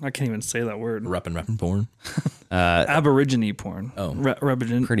time. I can't even say that word. Rapping porn. Aborigine porn. Oh.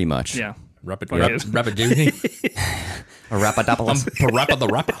 Rabidin. pretty much? Yeah. Rapid Fuck it. A Rapadopolis. Parappa the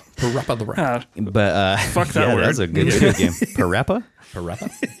rapper. Parappa the rapper. But Fuck that yeah, word. That's a good video game. Parappa?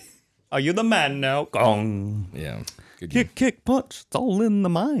 Parappa? Are you the man now? Gong. Yeah. Good game. Kick, punch. It's all in the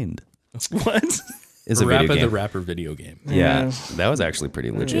mind. What? Is a video Parappa the game. rapper video game. Yeah, that was actually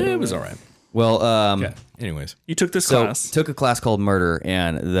pretty legit. Yeah, it was all right. Well, Okay. Anyways. You took this so class. took a class called Murder,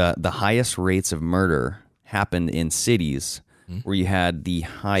 and the highest rates of murder happened in cities where you had the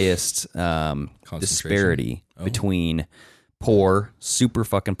highest disparity between poor, super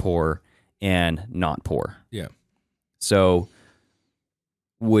fucking poor, and not poor. Yeah. So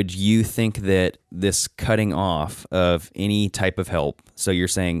would you think that this cutting off of any type of help, so you're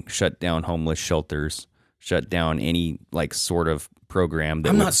saying shut down homeless shelters, shut down any like sort of program that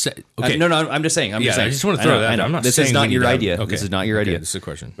I'm would, not saying. Okay. No, I'm just saying. I'm just saying. I just want to throw I know, that. I know. I'm not This saying is not we your need to- idea. Okay. This is not your Okay, idea. This is a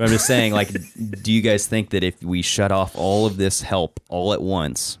question. But I'm just saying, like, do you guys think that if we shut off all of this help all at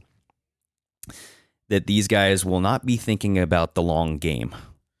once, that these guys will not be thinking about the long game,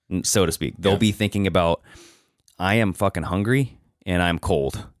 so to speak? They'll be thinking about, I am fucking hungry and I'm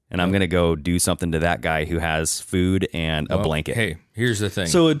cold, and I'm going to go do something to that guy who has food and a Well, blanket. Hey, here's the thing.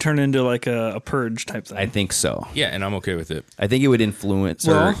 So it turned into like a purge type thing. I think so. yeah, and I'm okay with it. I think it would influence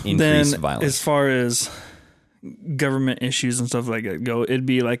or increase then, violence. as far as government issues and stuff like that go, it'd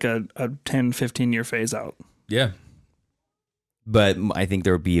be like a 10, 15 year phase out. Yeah. But I think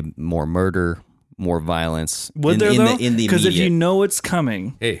there would be more murder, more violence. Would there though? Because if you know it's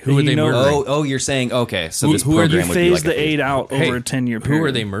coming, hey, who are they know, murdering? Oh, you're saying okay. So Who- this who are program you would be phase like the aid out over a 10-year period. Who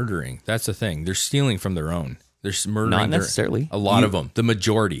are they murdering? That's the thing. They're stealing from their own. They're murdering Not necessarily. a lot of them. The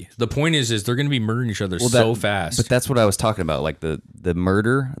majority. The point is they're going to be murdering each other so fast. But that's what I was talking about. Like the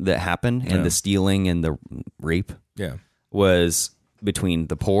murder that happened and the stealing and the rape yeah. was between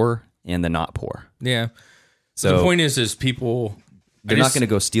the poor and the not poor. Yeah. So the point is people. they're not going to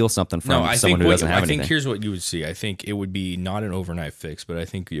go steal something from someone who doesn't have anything. I think here's what you would see. I think it would be not an overnight fix, but I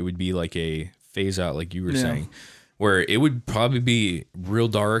think it would be like a phase out, like you were saying, where it would probably be real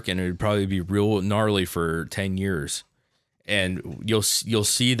dark and it would probably be real gnarly for 10 years. And you'll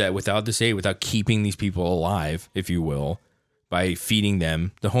see that without this aid, without keeping these people alive, if you will, by feeding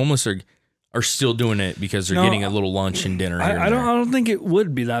them, the homeless are still doing it because they're getting a little lunch and dinner. Here I don't think it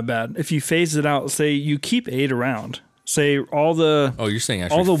would be that bad if you phase it out. Say you keep aid around. Say all the you're saying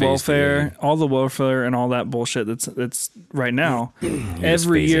actually all the phase welfare and all that bullshit that's right now.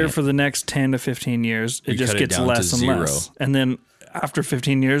 Every year for the next 10 to 15 years, it just cut it gets down to less and zero. less. And then after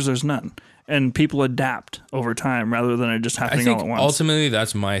 15 years, there's none. And people adapt over time rather than it just I happening think all at once. ultimately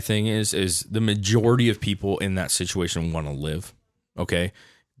that's my thing is the majority of people in that situation want to live. Okay.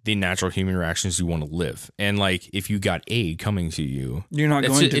 The natural human reactions, you want to live. And like, if you got aid coming to you, you're not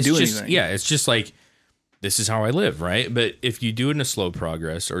going to do anything. Yeah. It's just like, this is how I live. Right. But if you do it in a slow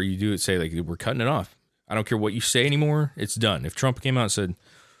progress or you do it, say like, we're cutting it off. I don't care what you say anymore. It's done. If Trump came out and said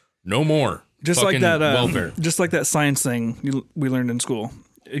no more, just like that, welfare. Just like that science thing we learned in school.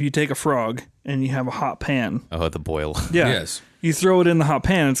 If you take a frog and you have a hot pan. Oh, the boil. Yeah. Yes. You throw it in the hot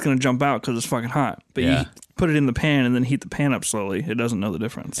pan, it's going to jump out because it's fucking hot. But Yeah. you put it in the pan and then heat the pan up slowly. It doesn't know the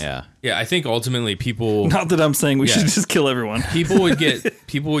difference. Yeah. Yeah. I think ultimately people. Not that I'm saying we Yeah. should just kill everyone. people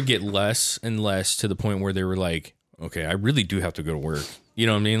would get less and less to the point where they were like, okay, I really do have to go to work. You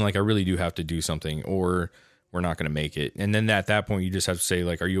know what I mean? Like I really do have to do something or we're not going to make it. And then at that point, you just have to say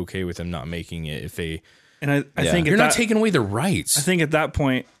like, are you okay with them not making it? If they, And I think you're not taking away their rights. I think at that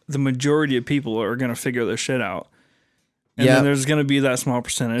point, the majority of people are going to figure their shit out. And then there's going to be that small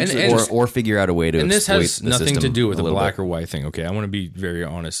percentage. And or figure out a way to and this exploit has the nothing to system do with a a little black bit. or white thing. Okay. I want to be very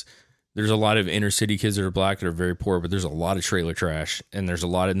honest. There's a lot of inner city kids that are black that are very poor, but there's a lot of trailer trash. And there's a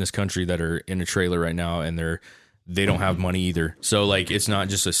lot in this country that are in a trailer right now and they don't have money either. So like, it's not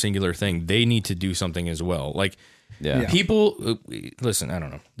just a singular thing. They need to do something as well. Like, Yeah. people, listen, I don't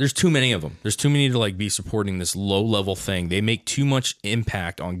know. There's too many of them. There's too many to like be supporting this low level thing. They make too much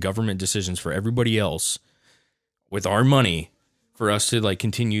impact on government decisions for everybody else with our money for us to like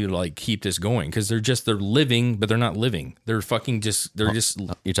continue to like keep this going because they're living, but they're not living. They're fucking just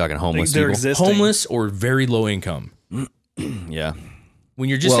You're talking homeless they're people. existing. homeless or very low income. Yeah. When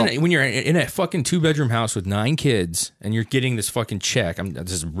you're when you're in a fucking 2-bedroom house with 9 kids and you're getting this fucking check,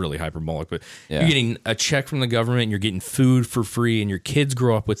 this is really hyperbolic, but Yeah. you're getting a check from the government and you're getting food for free and your kids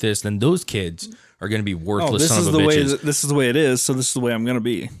grow up with this, then those kids are going to be worthless this son is of a the way. bitches. This is the way it is. So this is the way I'm going to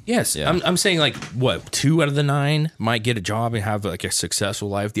be. Yes, Yeah. I'm saying like what 2 out of the 9 might get a job and have like a successful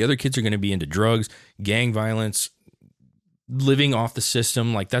life. The other kids are going to be into drugs, gang violence, living off the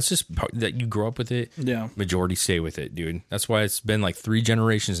system. Like that's just that you grow up with it. Yeah. Majority stay with it, dude. That's why it's been like 3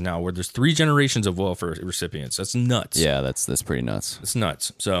 generations now where there's 3 generations of welfare recipients. That's nuts. Yeah, that's pretty nuts. It's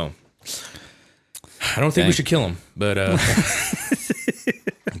nuts. So I don't think we should kill them, but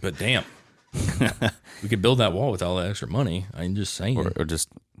but damn. We could build that wall with all that extra money. I'm just saying. Or just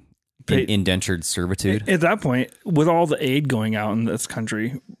Pay- indentured servitude. At that point, with all the aid going out in this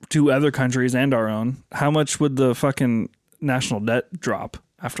country to other countries and our own, how much would the fucking national debt drop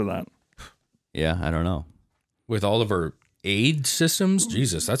after that? Yeah, I don't know. With all of our aid systems,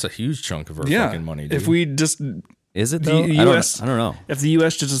 Jesus, that's a huge chunk of our fucking money, dude. If we just Is it The though? US I don't know. if the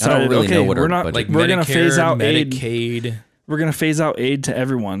U.S. just I don't decided, really okay, know what our we're not, budget- like we're going to phase out aid. Medicaid. We're going to phase out aid to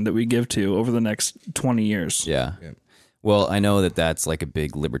everyone that we give to over the next 20 years. Yeah. Well, I know that that's like a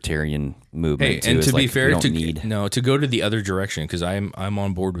big libertarian movement. Hey, too. and It's to be like, fair, we don't need. to go to the other direction, because I'm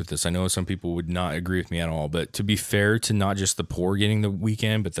on board with this. I know some people would not agree with me at all, but to be fair to not just the poor getting the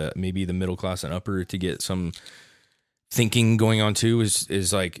weekend, but maybe the middle class and upper to get some thinking going on too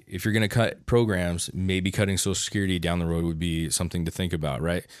is like, if you're going to cut programs, maybe cutting Social Security down the road would be something to think about,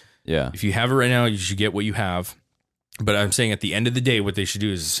 right? Yeah. If you have it right now, you should get what you have. But I'm saying at the end of the day, what they should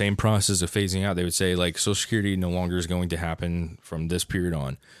do is the same process of phasing out. They would say like Social Security no longer is going to happen from this period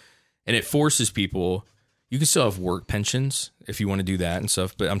on. And it forces people, you can still have work pensions if you want to do that and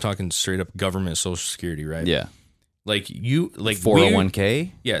stuff, but I'm talking straight up government Social Security, right? Yeah. Like you, like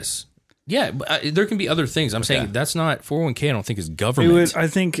 401k. yes. Yeah, but, there can be other things. I'm saying that's not 401k. I don't think is government. I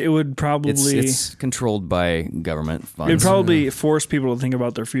think it would probably. It's controlled by government funds. It'd probably force people to think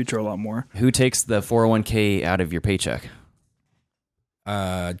about their future a lot more. Who takes the 401k out of your paycheck?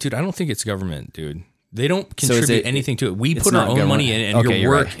 Dude, I don't think it's government, dude. They don't So contribute anything to it. We put our own money in, and Okay,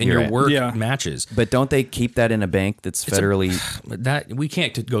 your work you're right. Yeah. matches. But don't they keep that in a bank that's federally? That we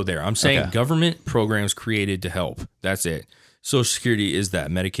can't go there. I'm saying Okay. government programs created to help. That's it. Social Security is that.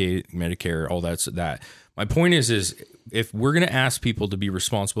 Medicaid, Medicare, all that's that. My point is if we're going to ask people to be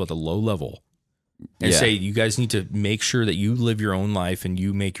responsible at the low level and say you guys need to make sure that you live your own life and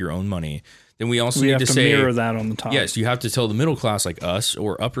you make your own money, then we also need have to to say mirror that on the top. Yes, you have to tell the middle class like us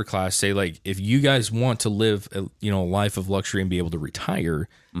or upper class, say like, if you guys want to live a life of luxury and be able to retire,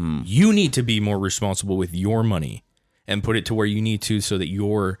 you need to be more responsible with your money and put it to where you need to, so that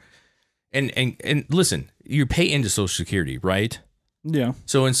you're and listen, you pay into Social Security, right? Yeah.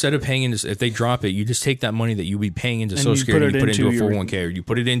 So instead of paying into, if they drop it, you just take that money that you be paying into And Social you Security, put you it put it into a into 401k, or you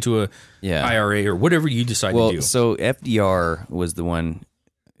put it into a Yeah. IRA or whatever you decide to do. So FDR was the one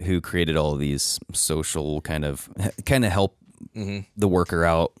who created all of these social kind of help the worker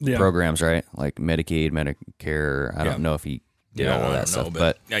out programs, right? Like Medicaid, Medicare. I don't know if he did all of that stuff,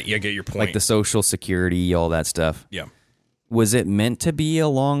 but yeah, I get your point. like the Social Security, all that stuff. Yeah. Was it meant to be a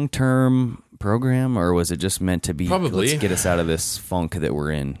long-term program, or was it just meant to be Probably. let's get us out of this funk that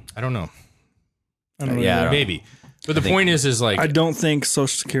we're in? I don't know. I don't know. Yeah, I don't Maybe. But the point is like, I don't think Social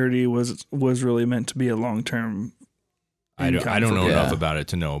Security was really meant to be a long term. I don't know Yeah. enough about it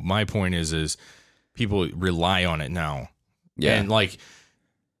to know. My point is people rely on it now. Yeah. And like,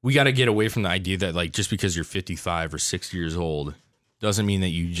 we got to get away from the idea that like, just because you're 55 or 60 years old doesn't mean that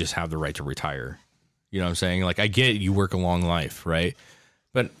you just have the right to retire. You know what I'm saying? Like, I get you work a long life, right?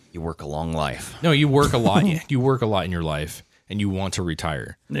 But You work a long life. no, you work a lot. You work a lot in your life and you want to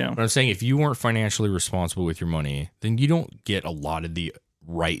retire. Yeah. But I'm saying if you weren't financially responsible with your money, then you don't get a lot of the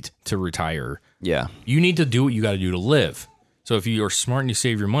right to retire. Yeah. You need to do what you got to do to live. So if you are smart and you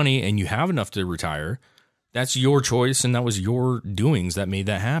save your money and you have enough to retire, that's your choice, and that was your doings that made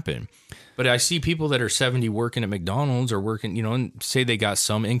that happen. But I see people that are 70 working at McDonald's or working, and say they got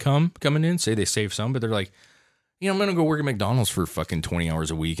some income coming in, say they save some, but they're like, I'm going to go work at McDonald's for fucking 20 hours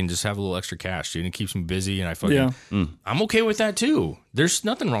a week and just have a little extra cash, dude. It keeps me busy, and I fucking, I'm okay with that too. There's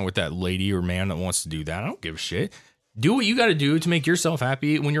nothing wrong with that lady or man that wants to do that. I don't give a shit. Do what you got to do to make yourself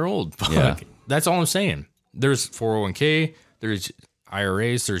happy when you're old. Fuck. Yeah. That's all I'm saying. There's 401k, there's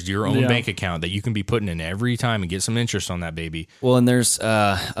IRAs, there's your own bank account that you can be putting in every time and get some interest on that baby. Well, and there's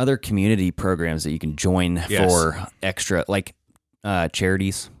other community programs that you can join for extra, like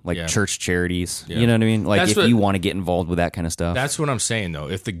charities, like church charities. Yeah. You know what I mean? Like That's if what- you want to get involved with that kind of stuff. That's what I'm saying, though.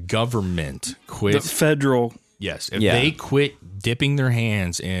 If the government The quit, federal. yes, if Yeah. they quit dipping their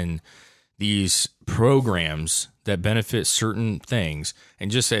hands in these programs that benefit certain things and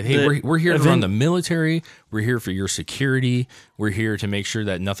just say, hey, we're here to run the military, we're here for your security, we're here to make sure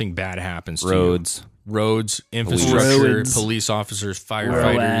that nothing bad happens to roads, infrastructure, Roads. police officers,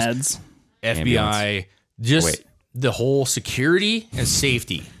 firefighters, Ads. FBI, just the whole security and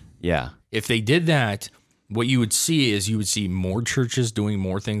safety. Yeah. If they did that, what you would see is more churches doing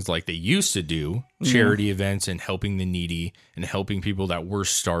more things like they used to do, charity events and helping the needy and helping people that were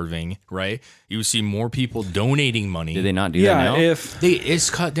starving, right? You would see more people donating money. Did they not do that now? It's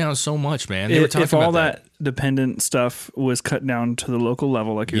cut down so much, man. They were talking if all about that dependent stuff was cut down to the local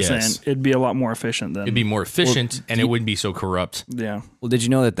level, like you're Yes. saying, it'd be a lot more efficient then. It'd be more efficient and it wouldn't be so corrupt. Yeah. Well, did you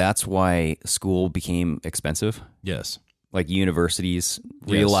know that that's why school became expensive? Yes. Like universities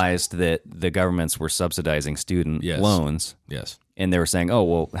realized that the governments were subsidizing student loans. Yes. And they were saying, "Oh,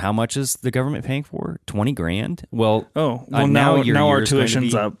 well, how much is the government paying for? $20,000? Well, now your our year's going to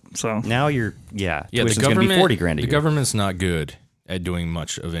tuition's be- up. So Now you're The tuition's going to be $40,000 a The year. government's not good at doing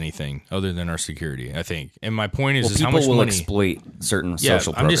much of anything other than our security, I think. And my point is, Well, how people much will money exploit certain Yeah,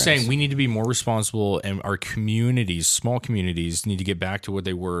 social I'm programs. just saying we need to be more responsible, and our communities, small communities, need to get back to what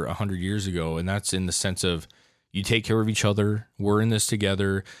they were 100 years ago, and that's in the sense of you take care of each other. We're in this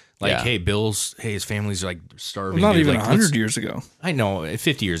together. Like, hey, his family's like starving. not dude. even like, 100 years ago. I know,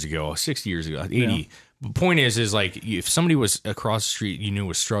 50 years ago, 60 years ago, 80. The point is like if somebody was across the street you knew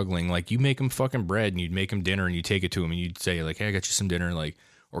was struggling, like you make them fucking bread and you'd make them dinner and you take it to them and you'd say like, hey, I got you some dinner, like,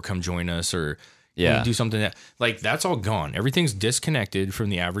 or come join us, or do something that like that's all gone. Everything's disconnected from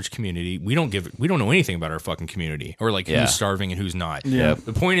the average community. We don't know anything about our fucking community or like who's starving and who's not. Yeah.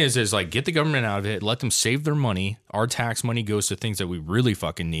 The point is like get the government out of it, let them save their money. Our tax money goes to things that we really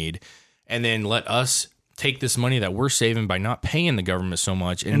fucking need, and then let us take this money that we're saving by not paying the government so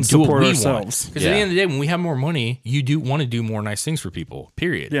much and do what support we ourselves. want. Because at the end of the day, when we have more money, you do want to do more nice things for people.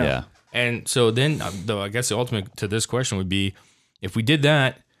 Period. Yeah. Yeah. And so then, though, I guess the ultimate to this question would be, if we did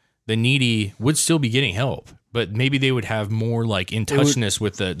that, the needy would still be getting help, but maybe they would have more like in touchness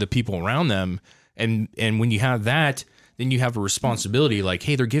with the people around them. And when you have that, then you have a responsibility. Like,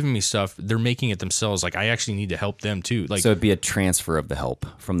 hey, they're giving me stuff. They're making it themselves. Like, I actually need to help them too. Like, so it'd be a transfer of the help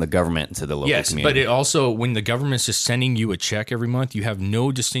from the government to the local community. But it also, when the government's just sending you a check every month, you have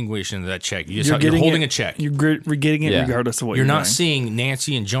no distinguishing of that check. You're holding a check. You're getting it regardless of what you're doing. not seeing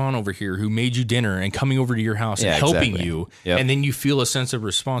Nancy and John over here who made you dinner and coming over to your house and helping you, and then you feel a sense of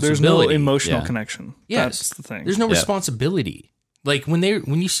responsibility. There's no emotional connection. Yes. That's the thing. There's no responsibility. Like when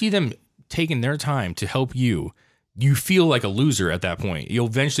you see them taking their time to help you, you feel like a loser at that point. You'll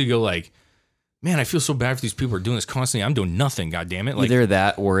eventually go like, man, I feel so bad for these people who are doing this constantly. I'm doing nothing, God damn it. Like, either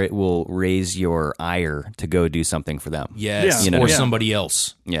that or it will raise your ire to go do something for them. Yes, Yeah. or somebody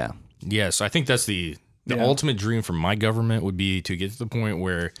else. Yeah. Yes, I think that's the ultimate dream for my government would be to get to the point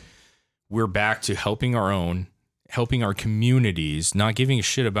where we're back to helping our own, helping our communities, not giving a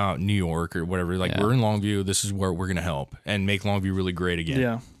shit about New York or whatever. Like, we're in Longview. This is where we're going to help and make Longview really great again.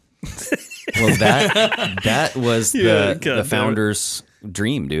 Yeah. Well, that was the founders'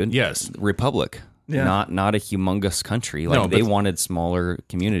 dream, dude. Yes. Republic. Yeah. Not a humongous country. Like, they wanted smaller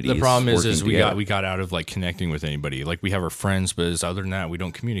communities. The problem is we together. got out of like connecting with anybody. Like, we have our friends, but other than that, we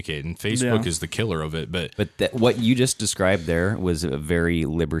don't communicate. And Facebook is the killer of it. But what you just described there was a very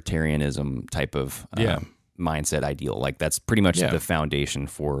libertarianism type of mindset ideal. Like, that's pretty much the foundation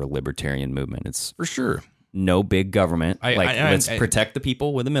for a libertarian movement. It's for sure. No big government. Let's protect the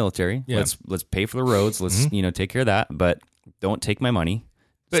people with the military. Yeah. Let's pay for the roads. Let's take care of that. But don't take my money.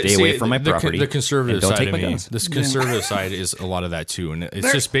 Stay away from my property. The conservative side of me, guns. this conservative side is a lot of that too, and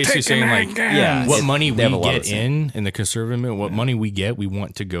it's just basically saying like, what money we get in the conservative movement, what money we get, we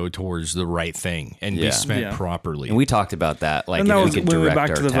want to go towards the right thing and be spent properly. And we talked about that. Like, and that was we when we were direct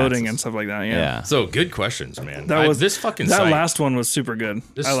back to our the voting taxes. and stuff like that. Yeah. So good questions, man. This fucking that site, last one was super good.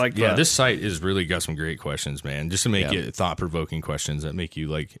 I like that. Yeah, this site is really got some great questions, man. Just to make it thought provoking questions that make you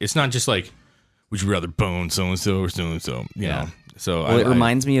like. It's not just like, would you rather bone so and so or so and so? You know. So it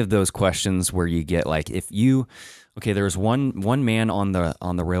reminds me of those questions where you get like, if you, there was one man on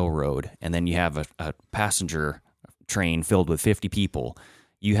the railroad, and then you have a passenger train filled with 50 people.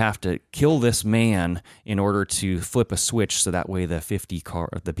 You have to kill this man in order to flip a switch, so that way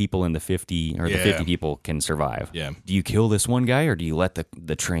the people in the 50 or the 50 people can survive. Yeah. Do you kill this one guy, or do you let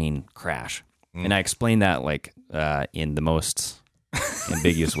the train crash? And I explained that like in the most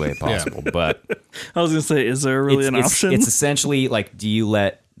ambiguous way possible, but I was gonna say, is there really an option? It's essentially like, do you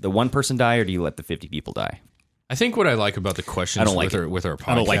let the one person die, or do you let the 50 people die? I think what I like about the questions with our podcast,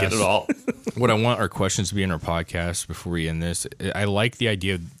 I don't like it at all. What I want our questions to be in our podcast before we end this, I like the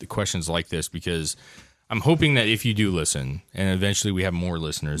idea of the questions like this, because I'm hoping that if you do listen, and eventually we have more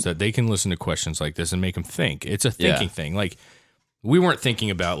listeners, that they can listen to questions like this and make them think. It's a thinking thing. Like, we weren't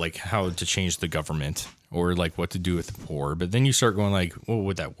thinking about like how to change the government or like what to do with the poor, but then you start going like, well,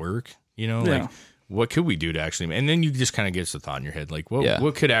 would that work? You know, like, what could we do to actually? And then you just kind of get the thought in your head, like,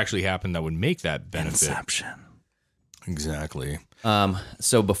 what could actually happen that would make that benefit? Inception. Exactly.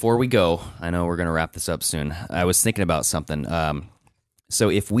 So before we go, I know we're going to wrap this up soon. I was thinking about something. So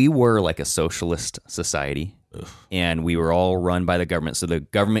if we were like a socialist society and we were all run by the government, so the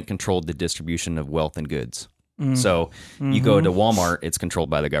government controlled the distribution of wealth and goods. So you go to Walmart, it's controlled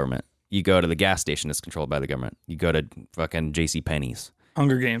by the government. You go to the gas station, it's controlled by the government. You go to fucking JCPenney's.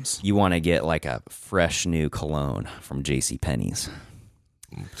 Hunger Games. You want to get like a fresh new cologne from JCPenney's.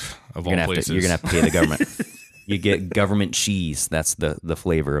 Of all places. You're going to have to pay the government. You get government cheese. That's the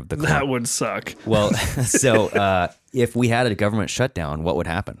flavor of the cologne. That would suck. Well, so if we had a government shutdown, what would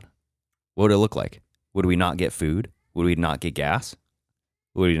happen? What would it look like? Would we not get food? Would we not get gas?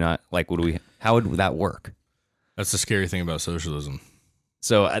 Would we not, like, how would that work? That's the scary thing about socialism.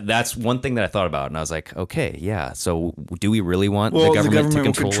 So that's one thing that I thought about, and I was like, okay, yeah. So do we really want Well, the government to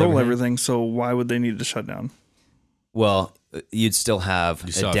will control everything? So why would they need to shut down? Well, you'd still have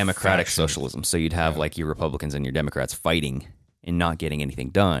a democratic faction. socialism. So you'd have like your Republicans and your Democrats fighting and not getting anything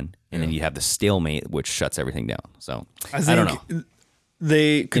done, and then you have the stalemate, which shuts everything down. So I don't know.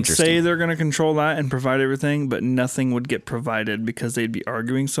 They could say they're going to control that and provide everything, but nothing would get provided because they'd be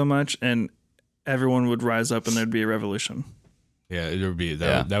arguing so much, and everyone would rise up and there'd be a revolution. Yeah, it would be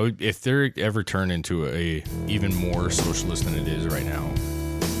that. That would, if they're ever turned into a even more socialist than it is right now,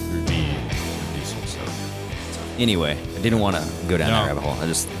 there'd be some stuff. Anyway, I didn't want to go down that rabbit hole. I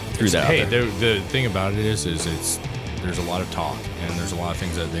just threw that out there. The thing about it is there's a lot of talk, and there's a lot of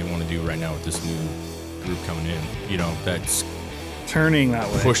things that they want to do right now with this new group coming in. You know, that's turning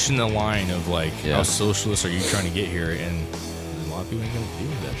that way, pushing the line of like, how socialist are you trying to get here? And there's a lot lot of people ain't gonna deal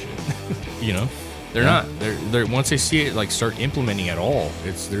with that shit. You know, they're not. They're once they see it like start implementing at all,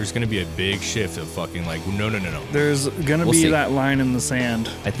 there's gonna be a big shift of fucking like no. There's gonna We'll be see. that line in the sand.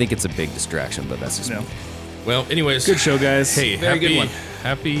 I think it's a big distraction, but that's just No. me. Well, anyways, Good show, guys. Hey, Very happy, good one.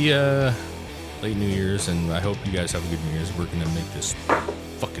 happy late New Year's, and I hope you guys have a good New Year's. We're gonna make this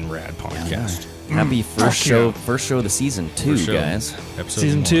fucking rad podcast. Happy first fuck show, yeah. first show of the season 2, First show. guys. Episode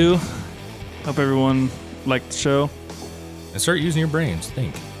Season 1. 2. Hope everyone liked the show. And start using your brains.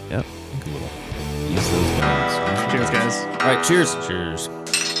 Think Yep. a little. Use those guns. Cheers, guys. All right, cheers. Cheers.